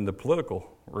working in the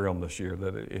political realm this year,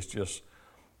 that it's just,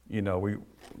 you know, we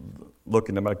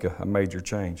looking to make a major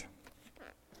change.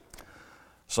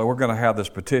 So we're going to have this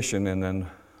petition, and then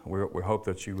we hope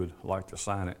that you would like to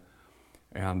sign it,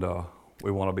 and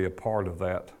we want to be a part of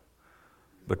that,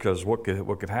 because what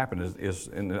could happen is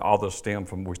and all this stem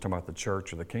from, we were talking about the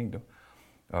church or the kingdom.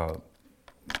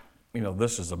 You know,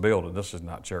 this is a building. This is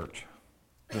not church.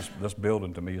 This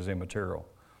building to me is immaterial.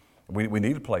 We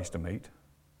need a place to meet,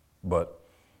 but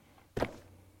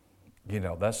you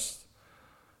know, that's,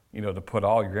 you know, to put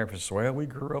all your emphasis. Well, we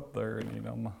grew up there, and you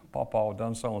know, my papa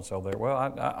done so and so there. Well,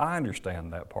 I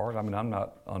understand that part. I mean, I'm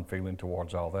not unfeeling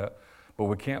towards all that, but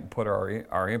we can't put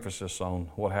our emphasis on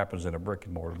what happens in a brick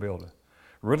and mortar building.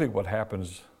 Really, what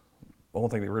happens, the only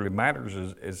thing that really matters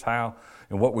is how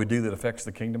and what we do that affects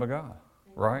the kingdom of God,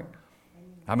 right?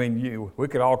 I mean, we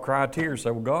could all cry tears and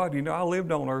say, well, God, you know, I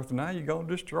lived on earth and now you're going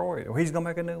to destroy it. Well, he's going to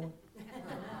make a new one.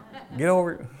 Get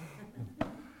over it.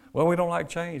 Well, we don't like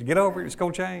change. Get over it. It's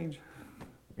going to change.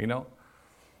 You know?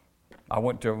 I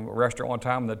went to a restaurant one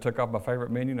time and they took off my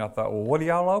favorite menu, and I thought, well, what are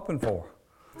y'all open for?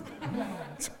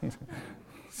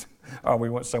 Oh, we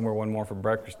went somewhere one morning for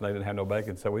breakfast and they didn't have no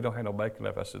bacon, so we don't have no bacon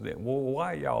left. I said, well,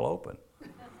 why are y'all open?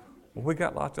 Well, we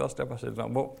got lots of other stuff. I said,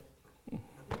 well,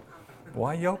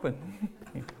 why are you open?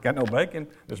 Got no bacon?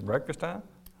 It's breakfast time?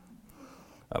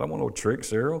 I don't want no trick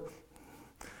cereal.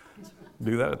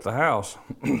 Do that at the house.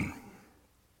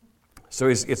 So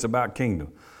it's about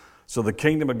kingdom. So the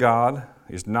kingdom of God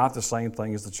is not the same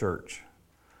thing as the church.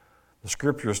 The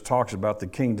scriptures talks about the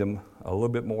kingdom a little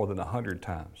bit more than 100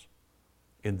 times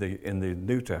in the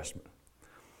New Testament.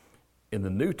 In the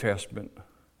New Testament,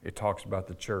 it talks about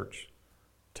the church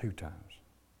 2 times.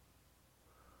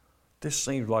 This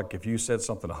seems like if you said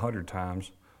something 100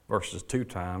 times versus 2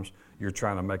 times, you're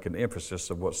trying to make an emphasis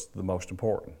of what's the most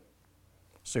important.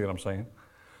 See what I'm saying?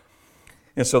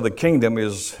 And so the kingdom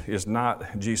is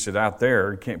not, Jesus said, out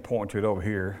there. You can't point to it over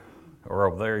here or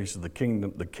over there. He said the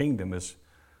kingdom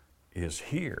is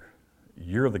here.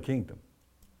 You're the kingdom.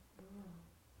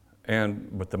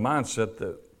 But the mindset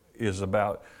that is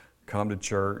about come to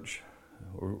church,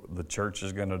 the church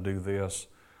is going to do this,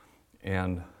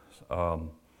 and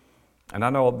I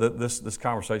know that this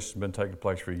conversation has been taking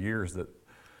place for years,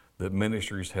 that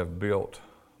ministries have built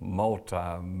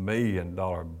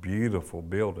multi-million-dollar beautiful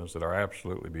buildings that are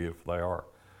absolutely beautiful. They are,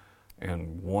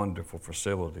 and wonderful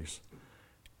facilities.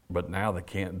 But now they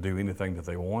can't do anything that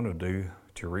they want to do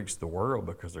to reach the world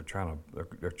because they're trying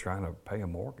to pay a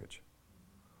mortgage.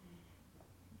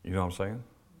 You know what I'm saying?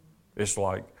 It's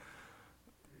like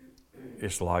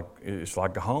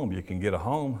a home. You can get a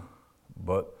home,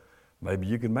 but maybe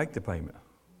you can make the payment.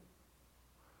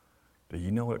 Do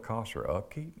you know what it costs for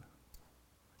upkeep?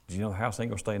 Do you know the house ain't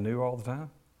going to stay new all the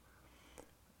time?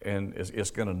 And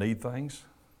it's going to need things.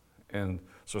 And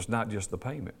so it's not just the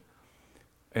payment.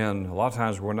 And a lot of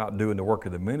times we're not doing the work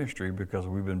of the ministry because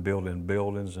we've been building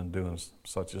buildings and doing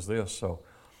such as this. So,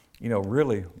 you know,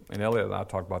 really, and Elliot and I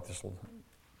talked about this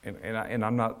and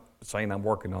I'm not saying I'm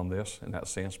working on this in that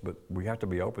sense, but we have to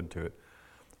be open to it.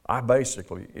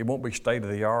 It won't be state of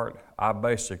the art. I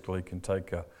basically can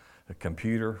take a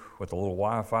computer with a little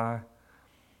Wi-Fi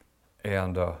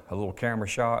and a little camera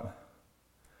shot.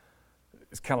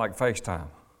 It's kind of like FaceTime.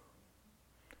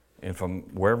 And from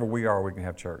wherever we are, we can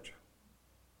have church.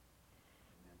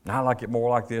 Now, I like it more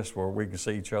like this, where we can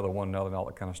see each other, one another, and all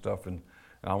that kind of stuff. And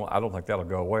I don't think that'll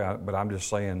go away. But I'm just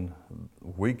saying,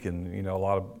 we can. A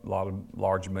lot of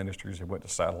large ministries have went to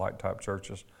satellite type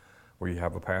churches, where you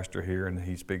have a pastor here and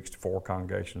he speaks to 4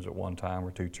 congregations at one time,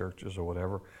 or 2 churches, or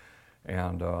whatever.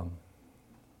 And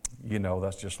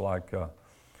that's just like,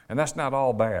 and that's not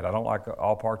all bad. I don't like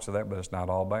all parts of that, but it's not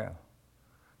all bad.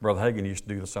 Brother Hagin used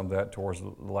to do some of that towards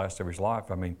the last of his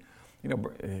life. I mean,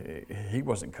 he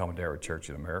wasn't coming to every church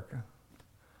in America.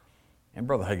 And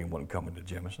Brother Hagin wasn't coming to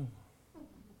Jemison.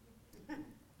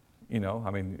 We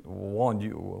wasn't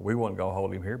going to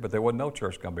hold him here, but there wasn't no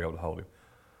church going to be able to hold him.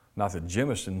 Not that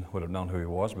Jemison would have known who he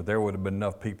was, but there would have been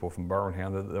enough people from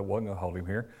Birmingham that wasn't going to hold him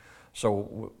here.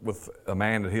 So with a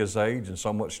man at his age and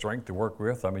so much strength to work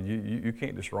with, I mean, you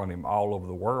can't just run him all over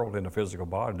the world in a physical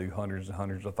body, do hundreds and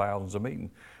hundreds of thousands of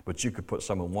meetings. But you could put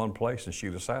some in one place and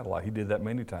shoot a satellite. He did that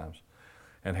many times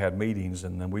and had meetings,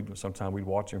 and then sometimes we'd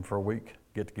watch him for a week,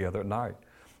 get together at night.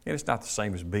 And it's not the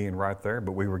same as being right there,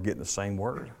 but we were getting the same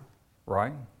word,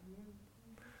 right?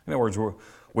 In other words,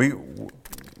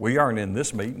 we aren't in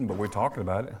this meeting, but we're talking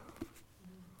about it.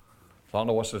 So I don't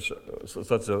know what's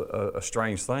such a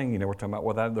strange thing. We're talking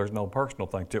about, there's no personal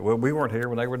thing to it. Well, we weren't here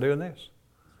when they were doing this.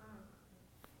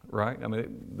 Right? I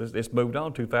mean, it's moved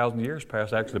on 2,000 years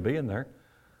past actually being there.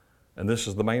 And this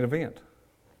is the main event.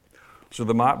 So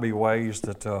there might be ways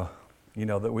that,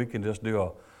 that we can just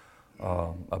do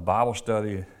a Bible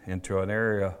study into an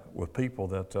area with people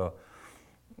that,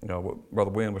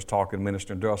 Brother Wynn was talking,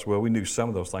 ministering to us. Well, we knew some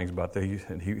of those things about that.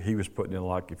 He was putting in,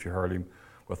 like, if you heard him,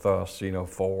 with us,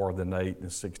 4, then 8,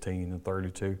 and 16, and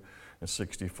 32, and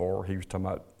 64. He was talking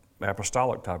about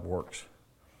apostolic type works.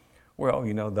 Well,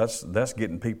 that's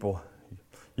getting people.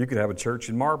 You could have a church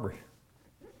in Marbury.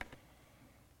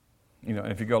 And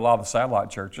if you go to a lot of the satellite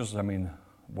churches, I mean,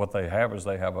 what they have is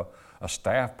they have a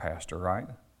staff pastor, right?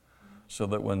 So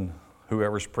that when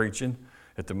whoever's preaching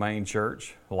at the main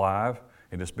church live,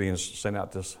 and it's being sent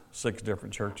out to 6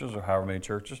 different churches or however many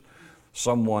churches,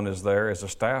 someone is there as a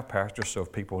staff pastor, so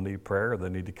if people need prayer, they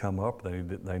need to come up,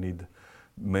 they need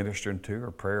ministering to,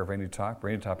 or prayer of any type, or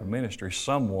any type of ministry,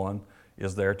 someone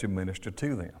is there to minister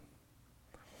to them.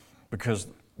 Because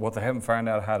what they haven't found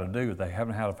out how to do, they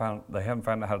haven't found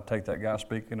out how to take that guy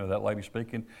speaking or that lady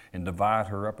speaking and divide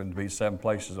her up into 7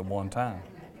 places at one time.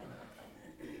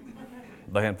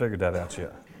 They haven't figured that out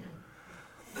yet.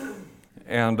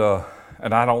 And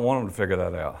I don't want them to figure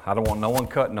that out. I don't want no one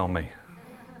cutting on me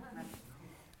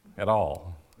at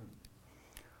all.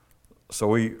 So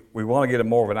we want to get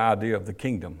more of an idea of the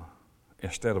kingdom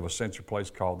instead of a central place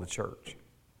called the church.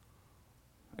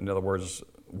 In other words,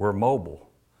 we're mobile.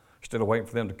 Instead of waiting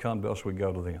for them to come to us, we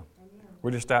go to them.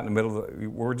 We're just out in the middle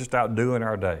we're just out doing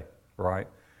our day, right?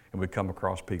 And we come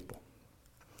across people.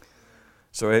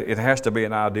 So it has to be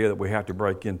an idea that we have to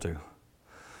break into.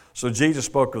 So Jesus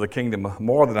spoke of the kingdom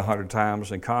more than 100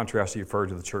 times. In contrast, he referred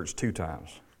to the church 2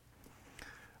 times.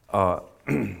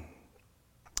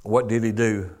 What did he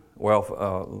do?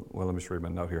 Well, let me just read my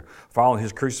note here. Following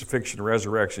his crucifixion and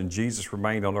resurrection, Jesus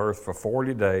remained on earth for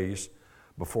 40 days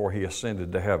before he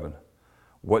ascended to heaven.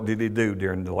 What did he do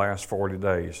during the last 40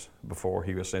 days before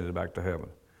he ascended back to heaven?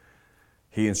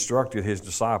 He instructed his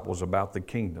disciples about the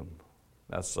kingdom.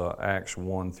 That's Acts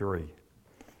 1:3.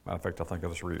 Matter of fact, I think I'll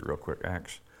just read it real quick.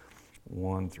 Acts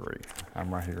 1:3.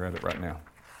 I'm right here at it right now.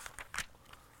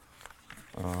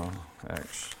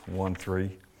 Acts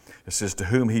 1:3. It says, to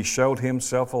whom he showed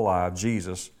himself alive,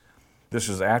 Jesus, this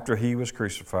is after he was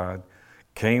crucified,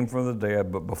 came from the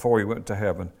dead, but before he went to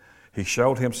heaven, he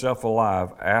showed himself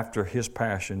alive after his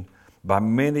passion. By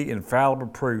many infallible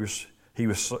proofs, he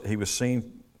was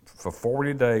seen for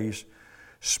 40 days,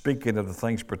 speaking of the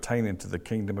things pertaining to the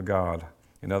kingdom of God.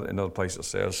 In another place it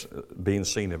says, being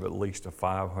seen of at least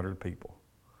 500 people.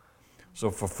 So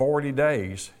for 40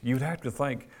 days, you'd have to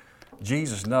think,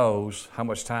 Jesus knows how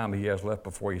much time he has left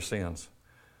before he ascends.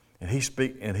 And he's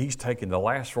taking the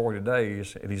last 40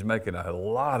 days and he's making a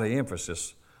lot of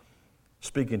emphasis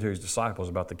speaking to his disciples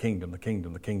about the kingdom, the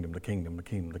kingdom, the kingdom, the kingdom, the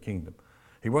kingdom, the kingdom.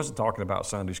 He wasn't talking about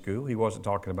Sunday school. He wasn't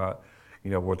talking about,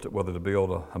 whether to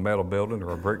build a metal building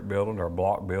or a brick building or a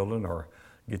block building or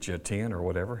get you a tin or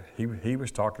whatever. He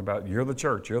was talking about, you're the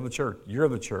church, you're the church, you're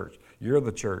the church, you're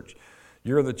the church,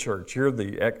 you're the church, you're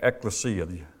the ecclesia,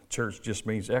 the church just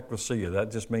means ecclesia.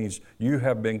 That just means you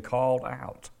have been called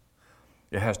out.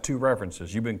 It has two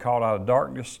references. You've been called out of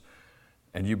darkness,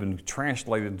 and you've been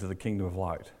translated into the kingdom of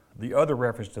light. The other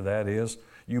reference to that is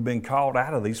you've been called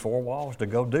out of these four walls to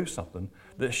go do something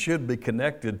that should be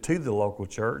connected to the local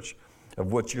church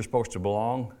of which you're supposed to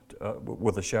belong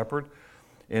with a shepherd.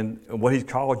 And what he's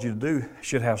called you to do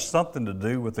should have something to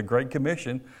do with the Great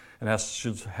Commission, and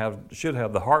should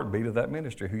have the heartbeat of that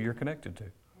ministry who you're connected to.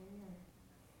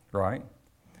 Right?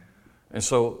 And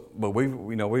so, but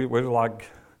we're like,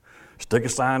 stick a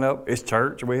sign up, it's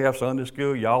church, we have Sunday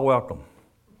school, y'all welcome.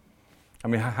 I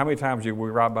mean, how many times do we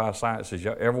ride by a sign that says,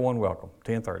 everyone welcome,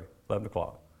 10:30, 11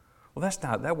 o'clock? Well,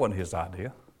 that wasn't his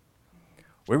idea.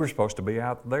 We were supposed to be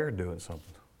out there doing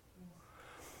something.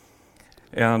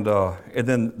 And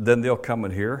then they'll come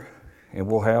in here, and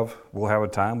we'll have a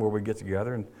time where we get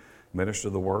together and minister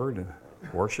the word and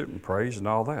worship and praise and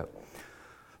all that.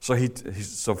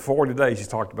 So 40 days he's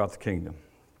talked about the kingdom.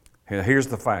 And here's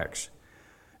the facts.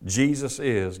 Jesus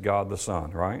is God the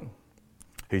Son, right?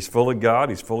 He's fully God,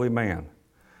 he's fully man.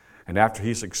 And after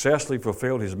he successfully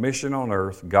fulfilled his mission on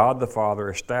earth, God the Father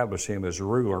established him as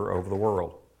ruler over the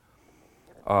world.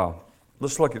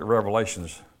 Let's look at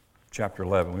Revelations chapter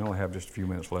 11. We only have just a few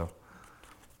minutes left.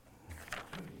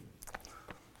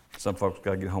 Some folks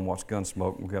got to get home and watch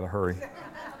Gunsmoke. We've got to hurry.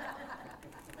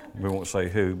 We won't say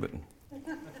who, but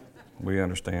we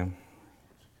understand.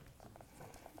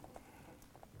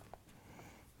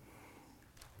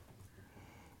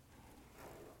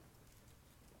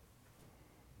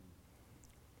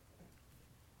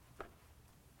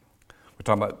 We're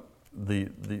talking about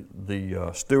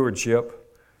the stewardship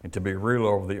and to be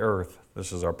ruler over the earth.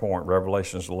 This is our point,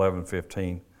 Revelations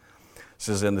 11:15. It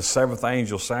says, and the seventh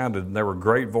angel sounded, and there were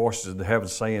great voices in heaven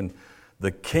saying,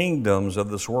 the kingdoms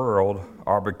of this world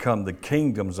are become the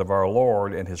kingdoms of our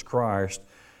Lord and his Christ,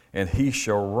 and he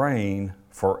shall reign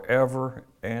forever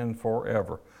and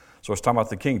forever. So it's talking about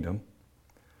the kingdom.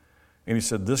 And he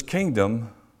said, this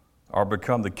kingdom are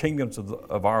become the kingdoms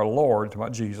of our Lord, talking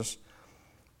about Jesus,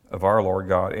 of our Lord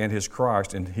God and his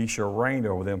Christ, and he shall reign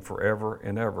over them forever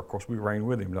and ever. Of course, we reign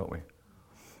with him, don't we?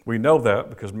 We know that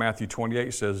because Matthew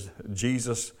 28 says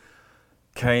Jesus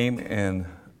came and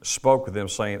spoke with them,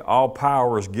 saying, all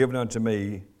power is given unto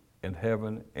me in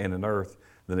heaven and in earth.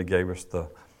 Then he gave us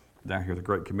down here, the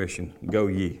Great Commission, go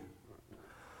ye.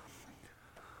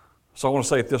 So I want to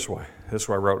say it this way. This is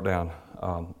what I wrote down.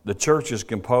 The church is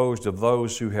composed of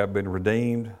those who have been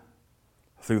redeemed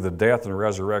through the death and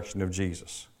resurrection of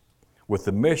Jesus, with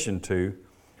the mission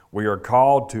we are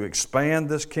called to expand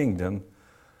this kingdom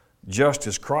just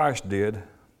as Christ did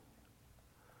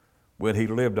when he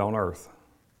lived on earth.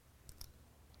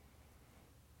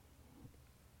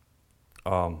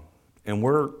 And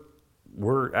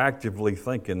we're actively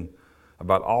thinking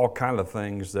about all kind of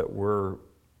things that we're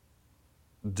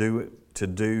to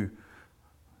do,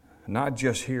 not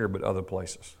just here but other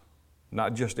places,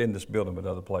 not just in this building but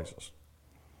other places.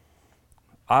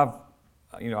 I've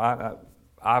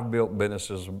built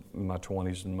businesses in my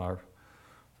 20s and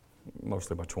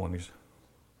mostly my 20s,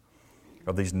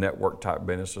 of these network type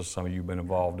businesses. Some of you have been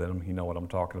involved in them. You know what I'm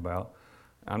talking about.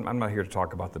 I'm not here to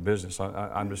talk about the business.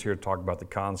 I'm just here to talk about the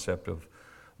concept of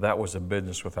that was a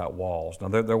business without walls. Now,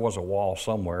 there was a wall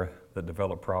somewhere that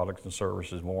developed products and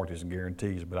services, warranties and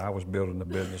guarantees, but I was building a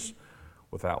business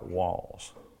without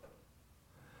walls.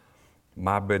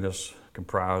 My business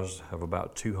comprised of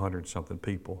about 200-something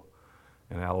people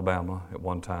in Alabama at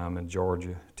one time, in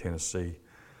Georgia, Tennessee.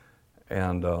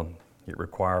 And it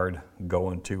required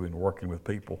going to and working with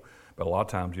people. But a lot of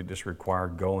times it just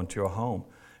required going to a home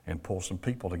and pull some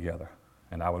people together.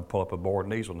 And I would pull up a board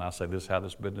and easel and I'd say, this is how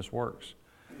this business works.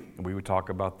 And we would talk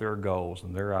about their goals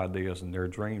and their ideas and their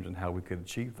dreams and how we could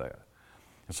achieve that.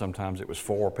 And sometimes it was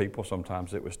 4 people,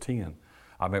 sometimes it was 10.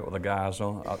 I met with the guys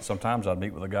sometimes I'd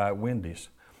meet with a guy at Wendy's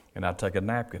and I'd take a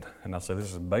napkin and I'd say,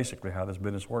 this is basically how this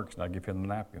business works. And I'd give him the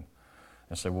napkin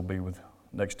and say,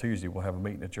 next Tuesday we'll have a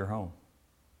meeting at your home.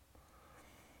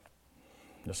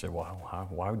 They said, well,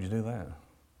 why would you do that?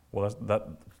 Well, that's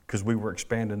because we were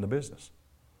expanding the business.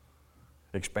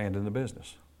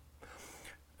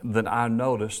 Then I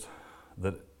noticed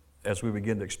that as we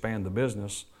began to expand the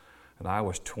business, and I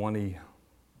was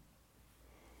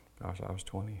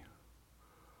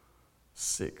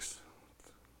 26,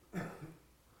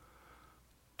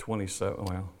 27,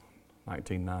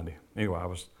 1990. Anyway, I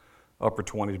was upper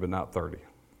 20s, but not 30.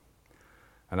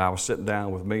 And I was sitting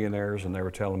down with millionaires, and they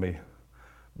were telling me,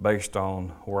 based on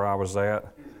where I was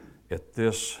at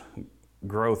this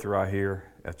growth right here,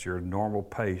 at your normal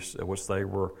pace at which they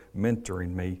were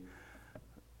mentoring me,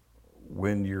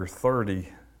 when you're 30,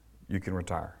 you can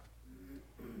retire.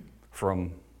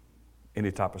 from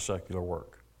any type of secular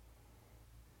work.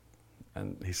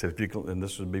 And he said, if you can, and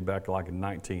this would be back like in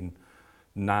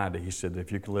 1990, he said,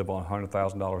 if you can live on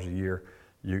 $100,000 a year,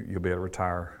 you'll be able to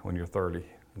retire when you're 30.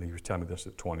 And he was telling me this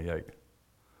at 28.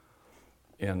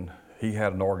 And he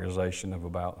had an organization of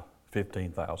about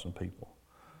 15,000 people.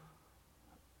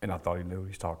 And I thought he knew what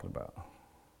he's talking about,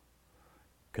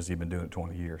 because he'd been doing it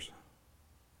 20 years.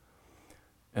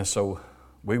 And so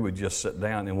we would just sit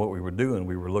down, and what we were doing,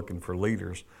 we were looking for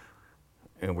leaders,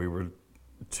 and we were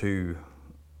to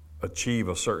achieve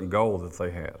a certain goal that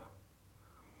they had.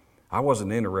 I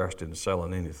wasn't interested in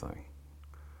selling anything,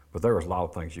 but there was a lot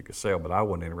of things you could sell, but I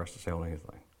wasn't interested in selling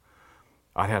anything.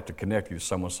 I'd have to connect you to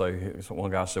someone.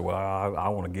 One guy said, well, I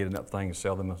want to get in that thing and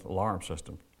sell them an alarm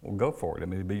system. Well, go for it. I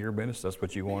mean, it'd be your business. That's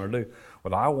what you want to do.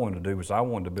 What I wanted to do was I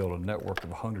wanted to build a network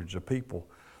of hundreds of people.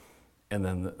 And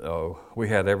then we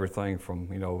had everything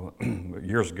from,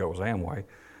 years ago it was Amway.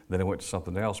 Then it went to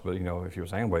something else. But, if it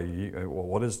was Amway,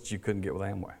 what is it you couldn't get with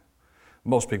Amway?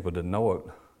 Most people didn't know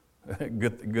it.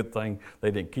 Good thing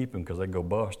they didn't keep them, because they'd go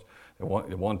bust. At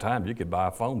one time, you could buy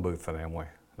a phone booth at Amway.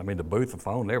 I mean, the booth, the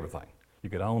phone, everything. You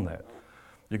could own that.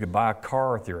 You could buy a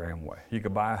car through Amway.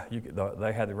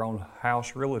 They had their own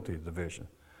house realty division,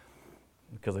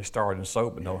 because they started in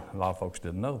soap, and a lot of folks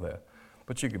didn't know that.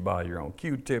 But you could buy your own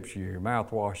Q-tips, your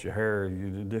mouthwash, your hair,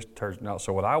 your dish detergent.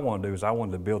 So what I wanted to do is I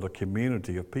wanted to build a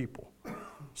community of people.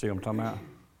 See what I'm talking about?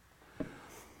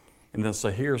 And then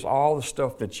say, here's all the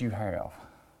stuff that you have.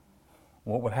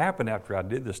 What would happen after I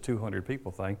did this 200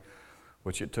 people thing,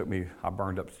 which it took me, I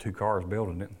burned up 2 cars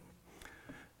building it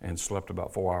and slept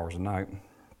about 4 hours a night.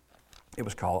 It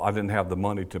was called, I didn't have the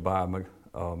money to buy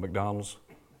McDonald's,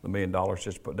 the $1 million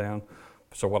just put down.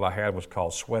 So what I had was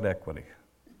called sweat equity.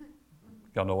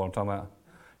 Y'all know what I'm talking about?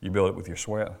 You build it with your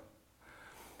sweat.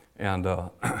 And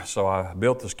so I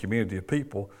built this community of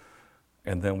people,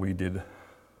 and then we did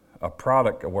a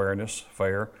product awareness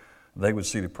fair. They would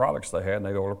see the products they had, and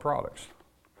they'd order products.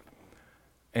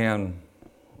 And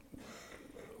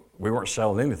we weren't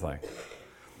selling anything.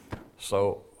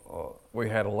 So we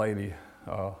had a lady,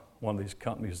 one of these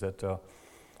companies that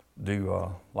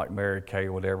do like Mary Kay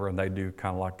or whatever, and they do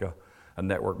kind of like a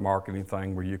network marketing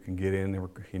thing where you can get in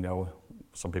and,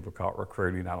 some people call it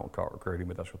recruiting. I don't call it recruiting,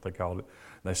 but that's what they called it.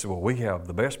 And they said, well, we have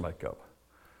the best makeup.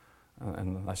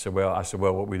 And I said, well,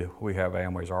 what we do, we have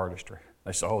Amway's Artistry.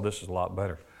 They said, oh, this is a lot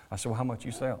better. I said, well, how much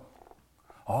you sell?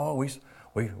 Oh, we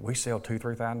sell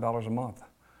 $2,000-3,000 a month.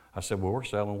 I said, well, we're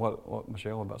selling what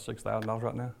Michelle, about $6,000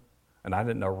 right now? And I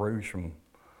didn't know Rouge from,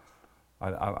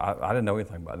 I didn't know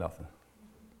anything about nothing.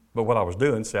 But what I was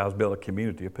doing, I was building a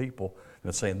community of people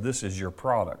and saying, this is your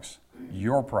products.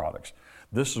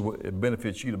 This is what it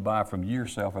benefits you to buy from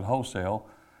yourself at wholesale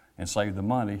and save the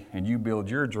money, and you build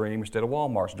your dream instead of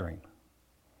Walmart's dream.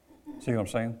 See what I'm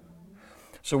saying?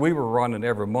 So we were running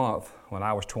every month, when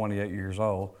I was 28 years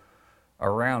old,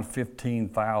 around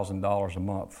 $15,000 a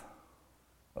month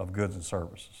of goods and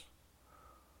services,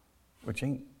 which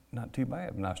ain't not too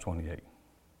bad when I was 28.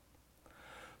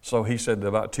 So he said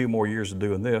about 2 more years of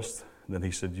doing this, then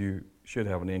he said you should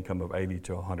have an income of $80,000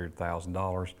 to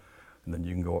 $100,000, and then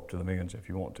you can go up to the millions if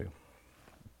you want to.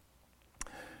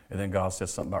 And then God said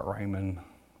something about Raymond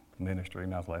Ministry,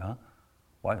 and I was like, huh?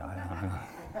 What?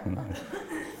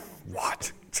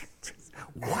 What?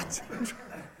 What?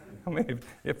 I mean,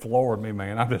 it floored me,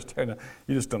 man. I'm just telling you,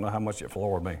 you just don't know how much it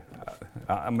floored me.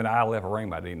 I left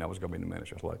Raymond. I didn't know I was going to be in the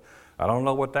ministry. I was like, I don't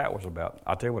know what that was about.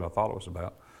 I'll tell you what I thought it was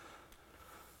about.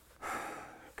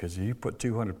 Because if you put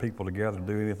 200 people together to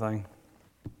do anything,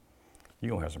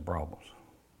 you're going to have some problems.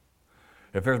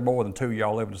 If there's more than 2 of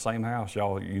y'all live in the same house,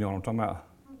 y'all, you know what I'm talking about?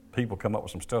 People come up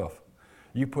with some stuff.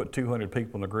 You put 200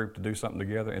 people in a group to do something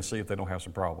together and see if they don't have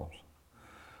some problems.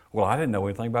 Well, I didn't know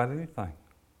anything about anything.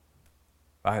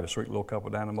 I had a sweet little couple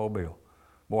down in Mobile.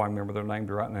 Boy, I remember their names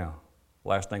right now.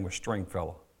 Last name was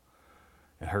Stringfellow.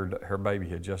 And her baby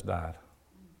had just died.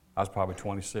 I was probably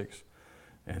 26.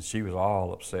 And she was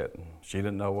all upset. And she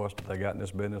didn't know us, but they got in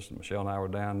this business, and Michelle and I were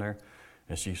down there.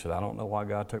 And she said, I don't know why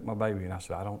God took my baby. And I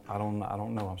said, I don't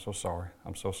know. I'm so sorry.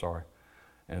 I'm so sorry.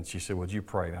 And she said, would you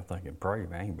pray? And I'm thinking, pray?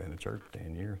 Man, I ain't been to church for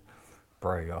 10 years.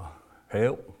 Pray,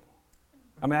 help.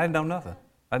 I mean, I didn't know nothing.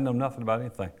 I didn't know nothing about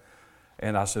anything.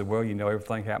 And I said, well,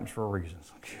 everything happens for a reason.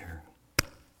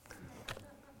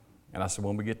 And I said,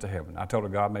 when we get to heaven, I told her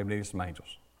God maybe needed some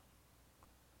angels.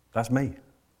 That's me.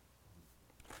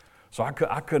 So I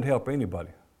couldn't help anybody.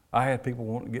 I had people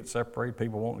wanting to get separated,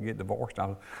 people wanting to get divorced.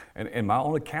 And my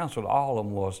only counsel to all of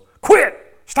them was,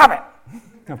 quit! Stop it!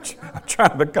 I'm trying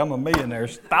to become a millionaire.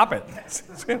 Stop it!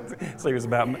 See, it was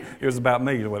about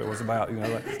me is what it was about.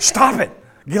 Stop it!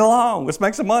 Get along. Let's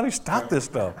make some money. Stop this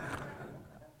stuff.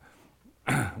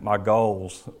 My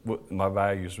goals, my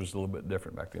values was a little bit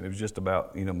different back then. It was just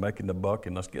about, making the buck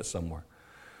and let's get somewhere.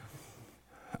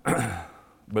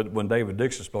 But when David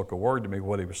Dixon spoke a word to me,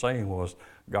 what he was saying was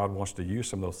God wants to use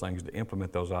some of those things to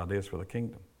implement those ideas for the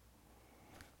kingdom.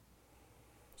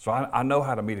 So I know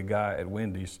how to meet a guy at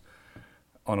Wendy's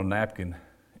on a napkin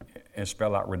and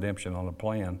spell out redemption on a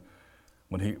plan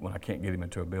when I can't get him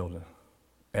into a building.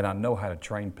 And I know how to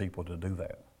train people to do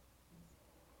that.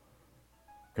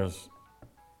 Because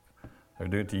they're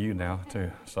doing it to you now,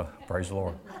 too. So praise the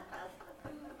Lord.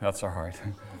 That's all right.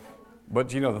 But,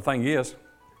 the thing is,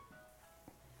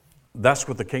 that's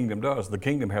what the kingdom does. The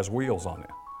kingdom has wheels on it.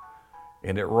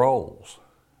 And it rolls.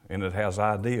 And it has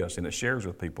ideas. And it shares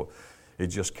with people. It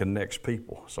just connects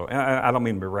people. So I don't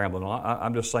mean to be rambling on.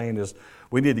 I'm just saying is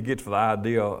we need to get to the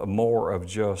idea more of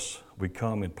just we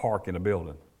come and park in a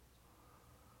building.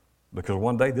 Because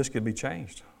one day this could be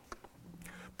changed.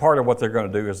 Part of what they're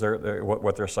going to do is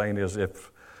what they're saying is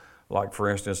if, like for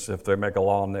instance, if they make a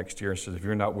law next year and says if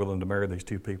you're not willing to marry these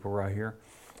two people right here,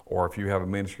 or if you have a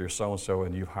ministry of so-and-so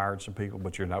and you've hired some people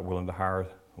but you're not willing to hire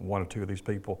one or two of these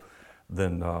people,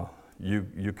 then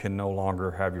you can no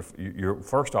longer have your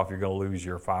first off, you're going to lose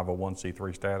your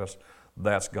 501c3 status.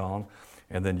 That's gone.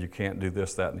 And then you can't do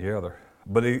this, that, and the other.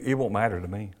 But it won't matter to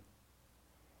me. It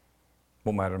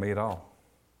won't matter to me at all.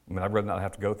 I mean, I'd rather not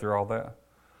have to go through all that.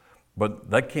 But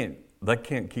they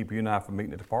can't keep you and I from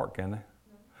meeting at the park, can they?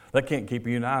 They can't keep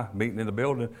you and I meeting in the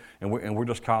building and we're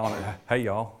just calling it, hey,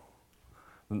 y'all.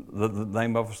 The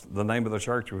name of the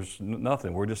church was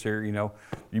nothing. We're just here, You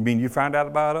mean you find out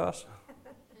about us?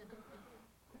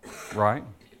 Right?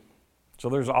 So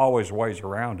there's always ways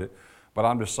around it. But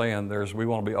I'm just saying we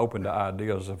want to be open to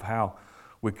ideas of how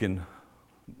we can,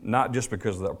 not just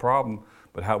because of that problem,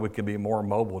 but how we can be more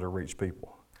mobile to reach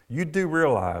people. You do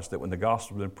realize that when the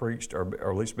gospel has been preached, or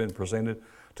at least been presented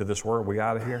to this world, we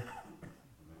out of here?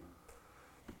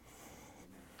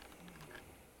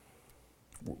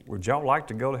 Would y'all like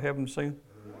to go to heaven soon?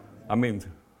 I mean,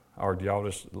 or do y'all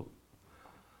just...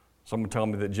 Someone told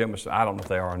me that Jemison, I don't know if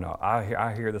they are or not.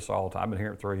 I hear this all the time. I've been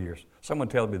here 3 years. Someone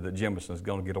tells me that Jemison is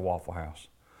going to get a Waffle House.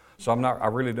 So I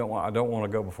really don't want to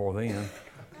go before then.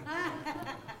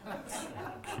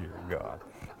 Dear God.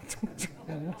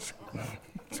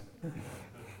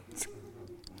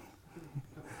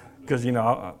 Because,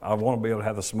 I want to be able to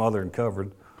have the smothered and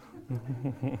covered.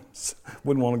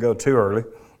 Wouldn't want to go too early.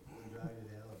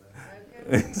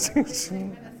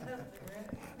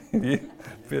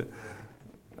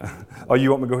 Oh,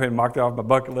 you want me to go ahead and mark that off my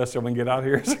bucket list so we can get out of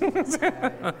here?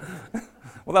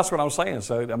 Well, that's what I'm saying.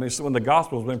 So, so when the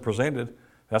gospel's been presented,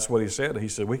 that's what he said. He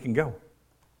said, we can go.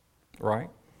 Right?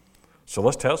 So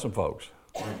let's tell some folks.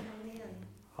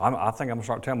 I think I'm going to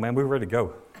start telling them, man, we're ready to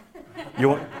go.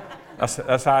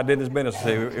 That's how I did this business.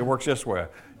 It works this way.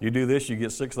 You do this, you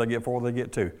get 6, they get 4, they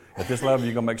get 2. At this level,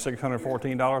 you're going to make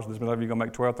 $614. This level, you're going to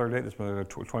make $1,238. This level,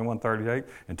 $2,138.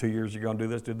 In 2 years, you're going to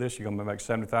do this. You're going to make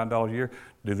 $70,000 a year.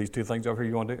 Do these two things over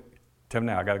here you want to do? Tell me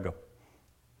now, I got to go.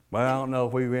 Well, I don't know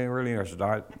if we ain't really interested. All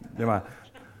right, never mind.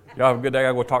 Y'all have a good day. I got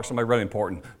to go talk to somebody really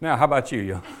important. Now, how about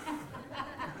you?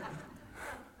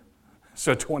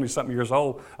 So 20-something years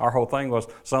old, our whole thing was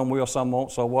some will, some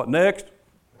won't, so what? Next.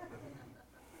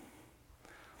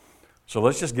 So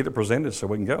let's just get it presented so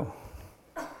we can go.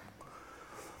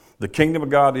 The kingdom of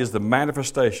God is the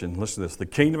manifestation. Listen to this. The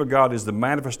kingdom of God is the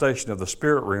manifestation of the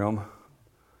spirit realm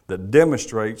that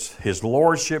demonstrates His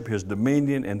lordship, His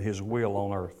dominion, and His will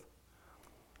on earth.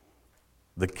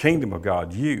 The kingdom of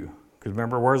God, you. Because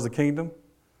remember, where's the kingdom?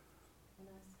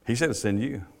 He said it's in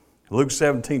you. Luke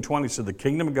 17:20 said the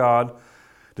kingdom of God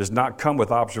does not come with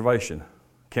observation.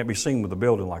 Can't be seen with a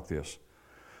building like this.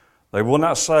 They will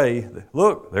not say,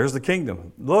 look, there's the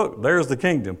kingdom. Look, there's the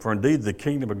kingdom. For indeed the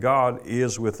kingdom of God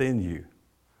is within you.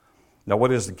 Now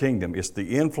what is the kingdom? It's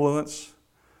the influence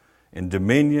and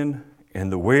dominion and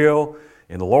the will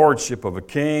and the lordship of a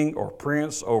king or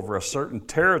prince over a certain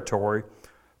territory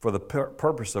for the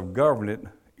purpose of governing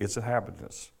its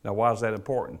inhabitants. Now why is that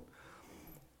important?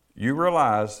 You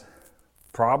realize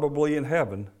probably in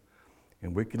heaven,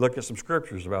 and we could look at some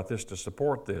scriptures about this to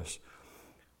support this,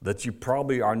 that you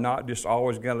probably are not just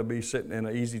always going to be sitting in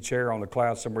an easy chair on the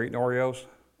cloud somewhere eating Oreos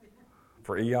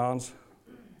for eons.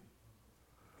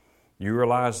 You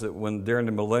realize that during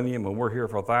the millennium, when we're here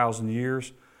for 1,000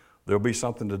 years, there'll be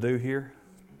something to do here.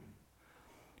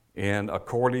 And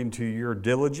according to your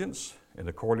diligence, and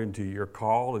according to your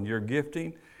call and your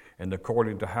gifting, and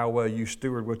according to how well you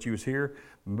steward what you was here,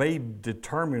 may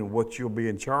determine what you'll be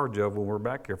in charge of when we're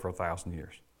back here for 1,000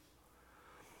 years.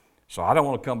 So I don't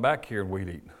want to come back here and weed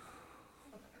eat.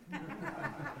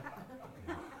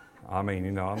 I mean,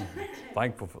 you know, I'm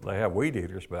thankful they have weed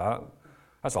eaters, but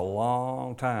that's a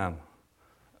long time.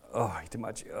 Oh, too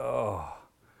much. Oh,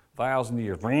 1,000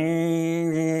 years.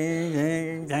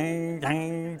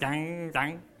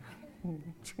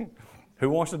 Who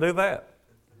wants to do that?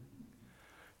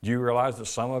 Do you realize that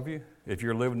some of you, if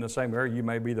you're living in the same area, you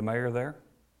may be the mayor there?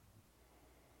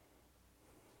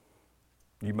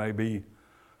 You may be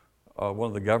one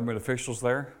of the government officials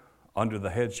there under the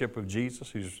headship of Jesus,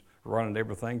 who's running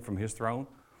everything from his throne.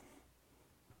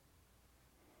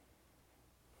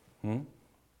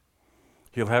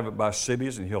 He'll have it by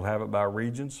cities and he'll have it by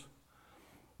regions.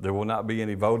 There will not be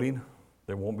any voting.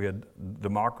 There won't be a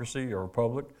democracy or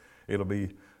republic. It'll be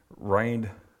reigned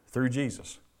through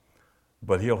Jesus.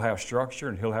 But he'll have structure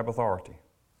and he'll have authority.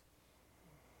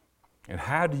 And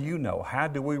how do you know? How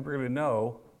do we really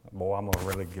know? Boy, I'm going to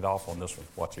really get off on this one.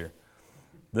 Watch here.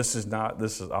 I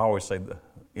always say,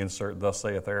 insert, thus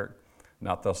saith Eric,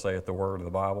 not thus saith the word of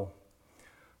the Bible.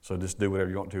 So just do whatever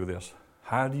you want to do with this.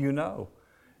 How do you know?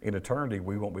 In eternity,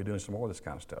 we won't be doing some more of this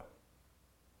kind of stuff.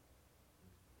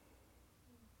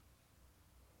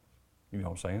 You know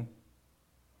what I'm saying?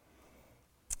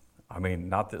 I mean,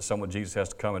 not that someone, Jesus has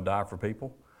to come and die for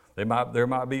people. There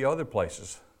might be other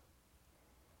places.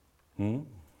 You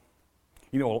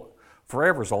know,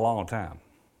 forever is a long time.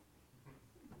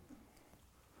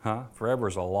 Forever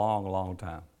is a long, long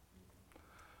time.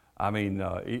 I mean,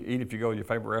 even if you go to your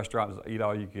favorite restaurant and eat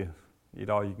all you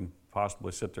can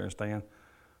possibly sit there and stand,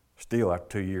 still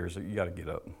after 2 years, you got to get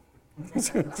up.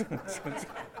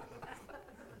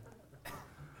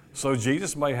 So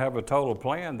Jesus may have a total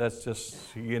plan that's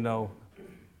just, you know,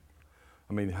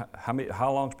 I mean,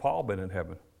 how long's Paul been in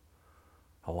heaven?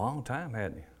 A long time,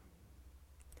 hadn't he?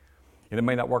 And it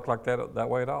may not work like that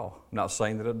way at all. I'm not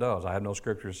saying that it does. I have no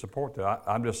scripture to support that.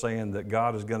 I'm just saying that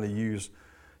God is going to use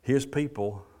his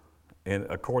people, and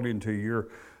according to your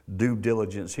due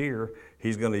diligence here,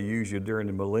 he's going to use you during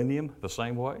the millennium the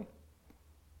same way,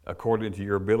 according to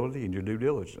your ability and your due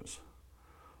diligence.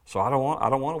 So I don't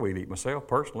want to weed eat myself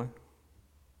personally.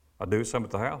 I do some at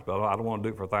the house, but I don't want to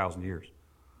do it for 1,000 years.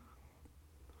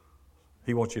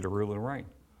 He wants you to rule and reign,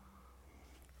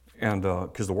 and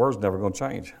because the word's never going to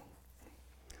change.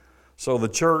 So the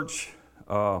church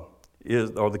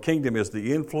the kingdom is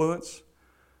the influence,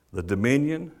 the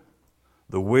dominion,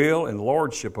 the will and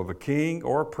lordship of a king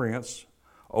or a prince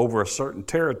over a certain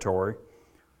territory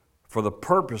for the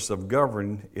purpose of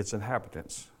governing its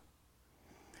inhabitants.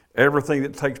 Everything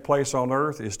that takes place on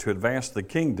earth is to advance the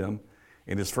kingdom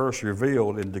and is first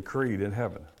revealed and decreed in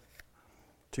heaven.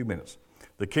 2 minutes.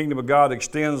 The kingdom of God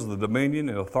extends the dominion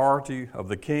and authority of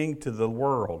the king to the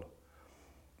world.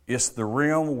 It's the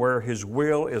realm where his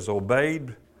will is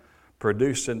obeyed,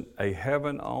 producing a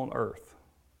heaven on earth.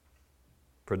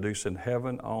 Producing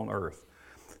heaven on earth.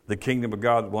 The kingdom of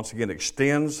God, once again,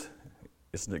 extends.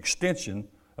 It's an extension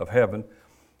of heaven,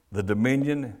 the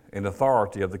dominion and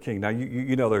authority of the king. Now,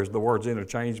 you know there's the word's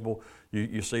interchangeable.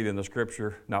 You see it in the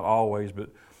scripture, not always,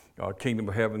 but kingdom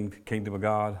of heaven, kingdom of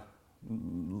God. A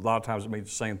lot of times it means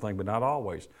the same thing, but not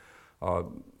always.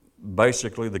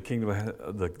 Basically, the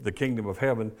kingdom of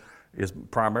heaven is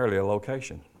primarily a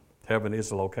location. Heaven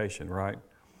is a location, right?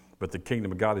 But the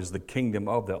kingdom of God is the kingdom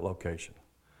of that location.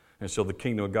 And so the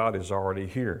kingdom of God is already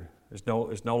here. It's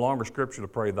no longer scripture to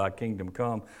pray, thy kingdom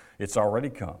come. It's already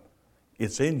come.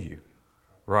 It's in you,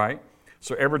 right?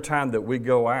 So every time that we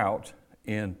go out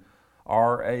in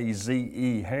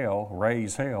R-A-Z-E hell,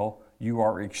 raise hell, you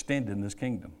are extending this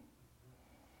kingdom.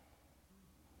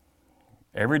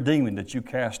 Every demon that you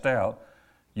cast out,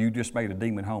 you just made a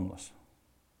demon homeless.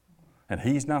 And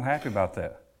he's not happy about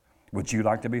that. Would you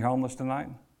like to be homeless tonight?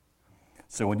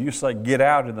 So when you say get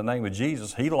out in the name of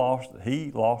Jesus, he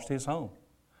lost his home.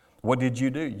 What did you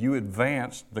do? You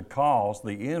advanced the cause,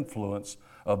 the influence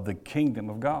of the kingdom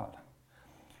of God.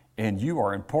 And you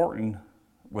are important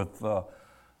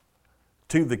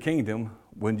to the kingdom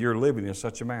when you're living in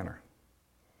such a manner.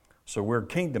 So we're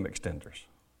kingdom extenders.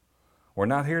 We're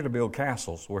not here to build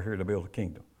castles. We're here to build a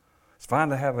kingdom. It's fine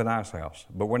to have a nice house,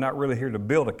 but we're not really here to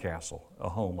build a castle, a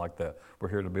home like that. We're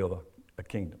here to build a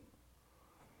kingdom.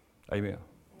 Amen.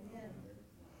 Amen.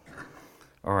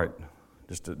 All right,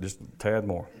 just a tad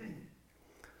more.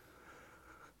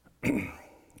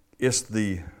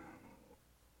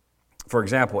 For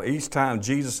example, each time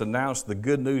Jesus announced the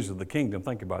good news of the kingdom,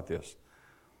 think about this.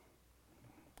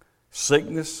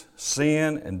 Sickness,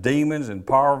 sin, and demons, and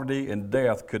poverty, and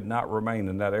death could not remain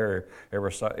in that area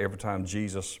every time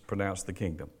Jesus pronounced the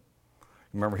kingdom.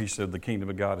 Remember, he said the kingdom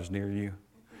of God is near you.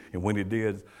 And when he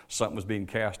did, something was being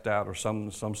cast out or some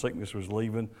sickness was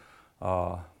leaving.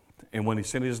 And when he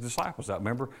sent his disciples out,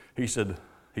 remember, he said,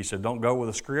 don't go with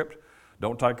a script.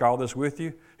 Don't take all this with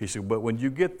you. He said, but when you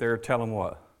get there, tell them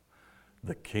what?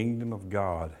 The kingdom of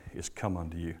God is come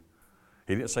unto you.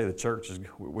 He didn't say the church is,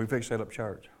 we fix set up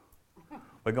church.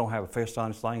 We're going to have a fest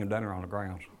on this thing and dinner on the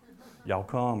grounds. Y'all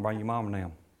come, bring your mom and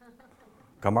them.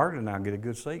 Come early now and get a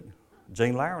good seat.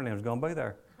 Gene Lauer and them is going to be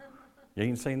there. You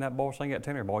ain't seen that boy sing at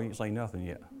tenor, boy. You ain't seen nothing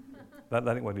yet. That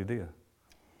ain't what he did.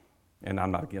 And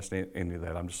I'm not against any of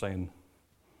that. I'm just saying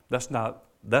that's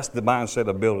the mindset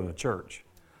of building a church.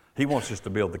 He wants us to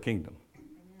build the kingdom.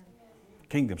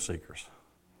 Kingdom seekers.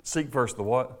 Seek first the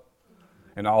what?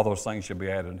 And all those things should be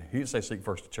added. He didn't say seek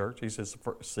first the church. He says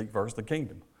seek first the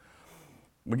kingdom.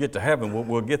 We get to heaven,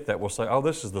 we'll get that. We'll say, oh,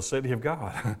 this is the city of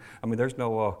God. I mean, there's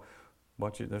no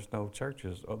there's no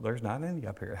churches. Oh, there's not any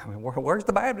up here. I mean, where's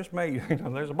the Baptist meet?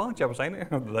 There's a bunch of us, ain't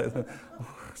there?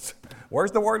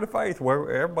 Where's the word of faith?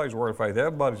 Everybody's word of faith.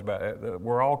 Everybody's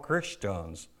we're all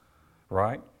Christians,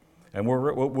 right? And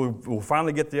we'll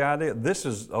finally get the idea. It's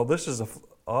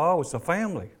a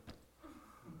family.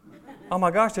 Oh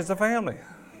my gosh, it's a family.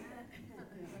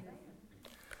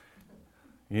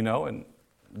 And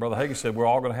Brother Hagin said we're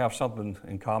all going to have something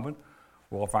in common.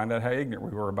 We'll find out how ignorant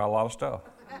we were about a lot of stuff.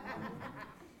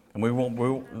 And the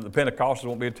Pentecostals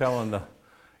won't be telling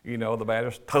the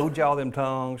Baptists, told y'all them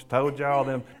tongues, told y'all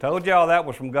that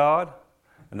was from God.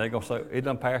 And they're going to say, it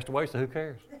done passed away, so who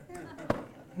cares?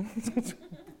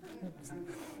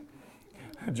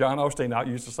 John Osteen, I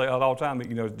used to say that all the time.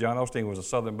 John Osteen was a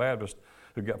Southern Baptist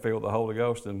who got filled with the Holy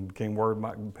Ghost and became Word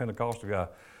Pentecostal guy.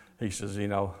 He says,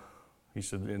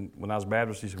 when I was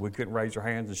Baptist, he said, we couldn't raise our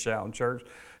hands and shout in church.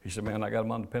 He said, man, I got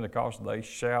them on the Pentecostal. They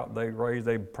shout, they raise,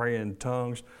 they pray in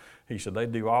tongues. He said, they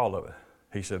do all of it.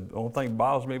 He said, the only thing that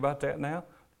bothers me about that now,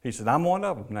 he said, I'm one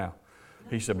of them now.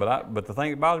 He said, but the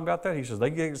thing that bothers me about that, he says, they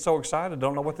get so excited,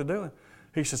 don't know what they're doing.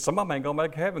 He said, some of them ain't going to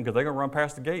make heaven because they're going to run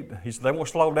past the gate. He said, they won't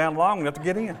slow down long enough to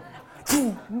get in.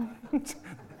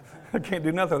 They can't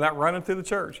do nothing without running through the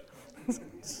church.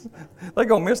 They're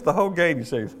going to miss the whole gate, he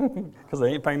says, because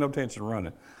they ain't paying no attention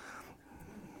running.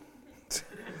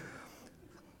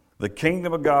 The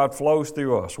kingdom of God flows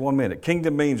through us. 1 minute.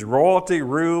 Kingdom means royalty,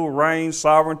 rule, reign,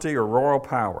 sovereignty, or royal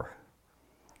power.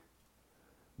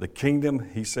 The kingdom,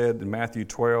 he said in Matthew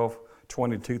 12,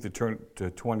 22 to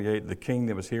 28, the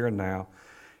kingdom is here and now.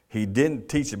 He didn't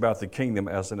teach about the kingdom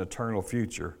as an eternal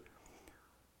future.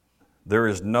 There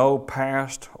is no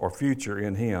past or future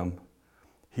in him.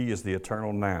 He is the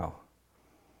eternal now.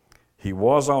 He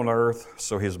was on earth,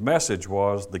 so his message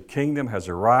was the kingdom has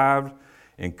arrived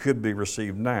and could be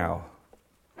received now.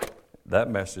 That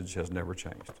message has never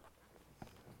changed.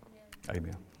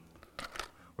 Amen.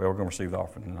 Well, we're going to receive the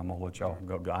offering, and I'm going to let y'all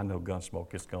go. I know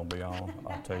Gunsmoke, it's going to be on.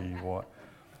 I'll tell you what.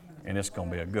 And it's going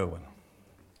to be a good one.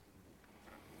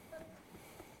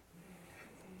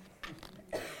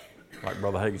 Like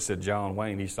Brother Hagin said, John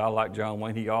Wayne, he said, I like John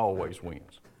Wayne. He always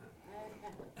wins.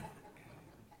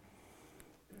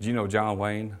 Did you know John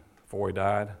Wayne, before he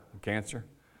died of cancer,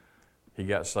 he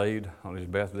got saved on his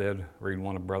deathbed reading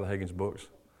one of Brother Hagin's books?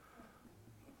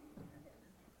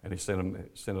 And he sent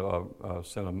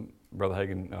him Brother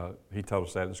Hagin, he told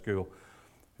us that in school.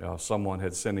 Someone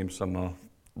had sent him some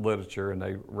literature, and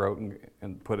they wrote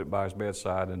and put it by his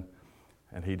bedside, and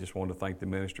he just wanted to thank the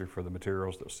ministry for the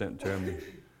materials that were sent to him. He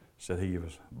said he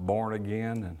was born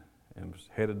again and was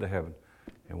headed to heaven,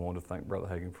 and wanted to thank Brother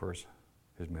Hagin for his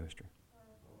ministry.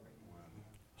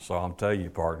 So I'm telling you,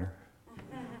 partner,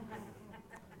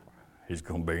 he's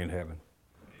going to be in heaven.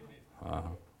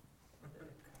 Hallelujah.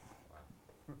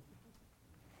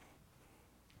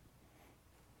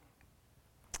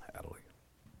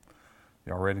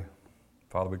 Y'all ready?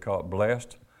 Father, we call it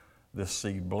blessed, this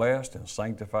seed blessed and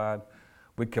sanctified.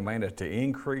 We command it to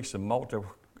increase and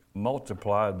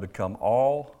multiply, become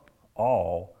all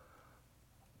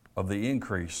of the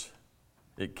increase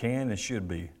it can and should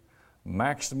be.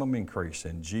 Maximum increase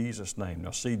in Jesus' name.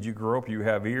 Now, seed, you grow up, you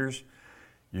have ears,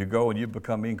 you go and you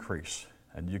become increase,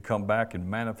 and you come back in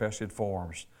manifested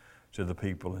forms to the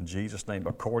people in Jesus' name,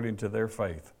 according to their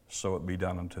faith. So it be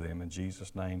done unto them. In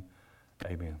Jesus' name,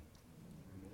 amen.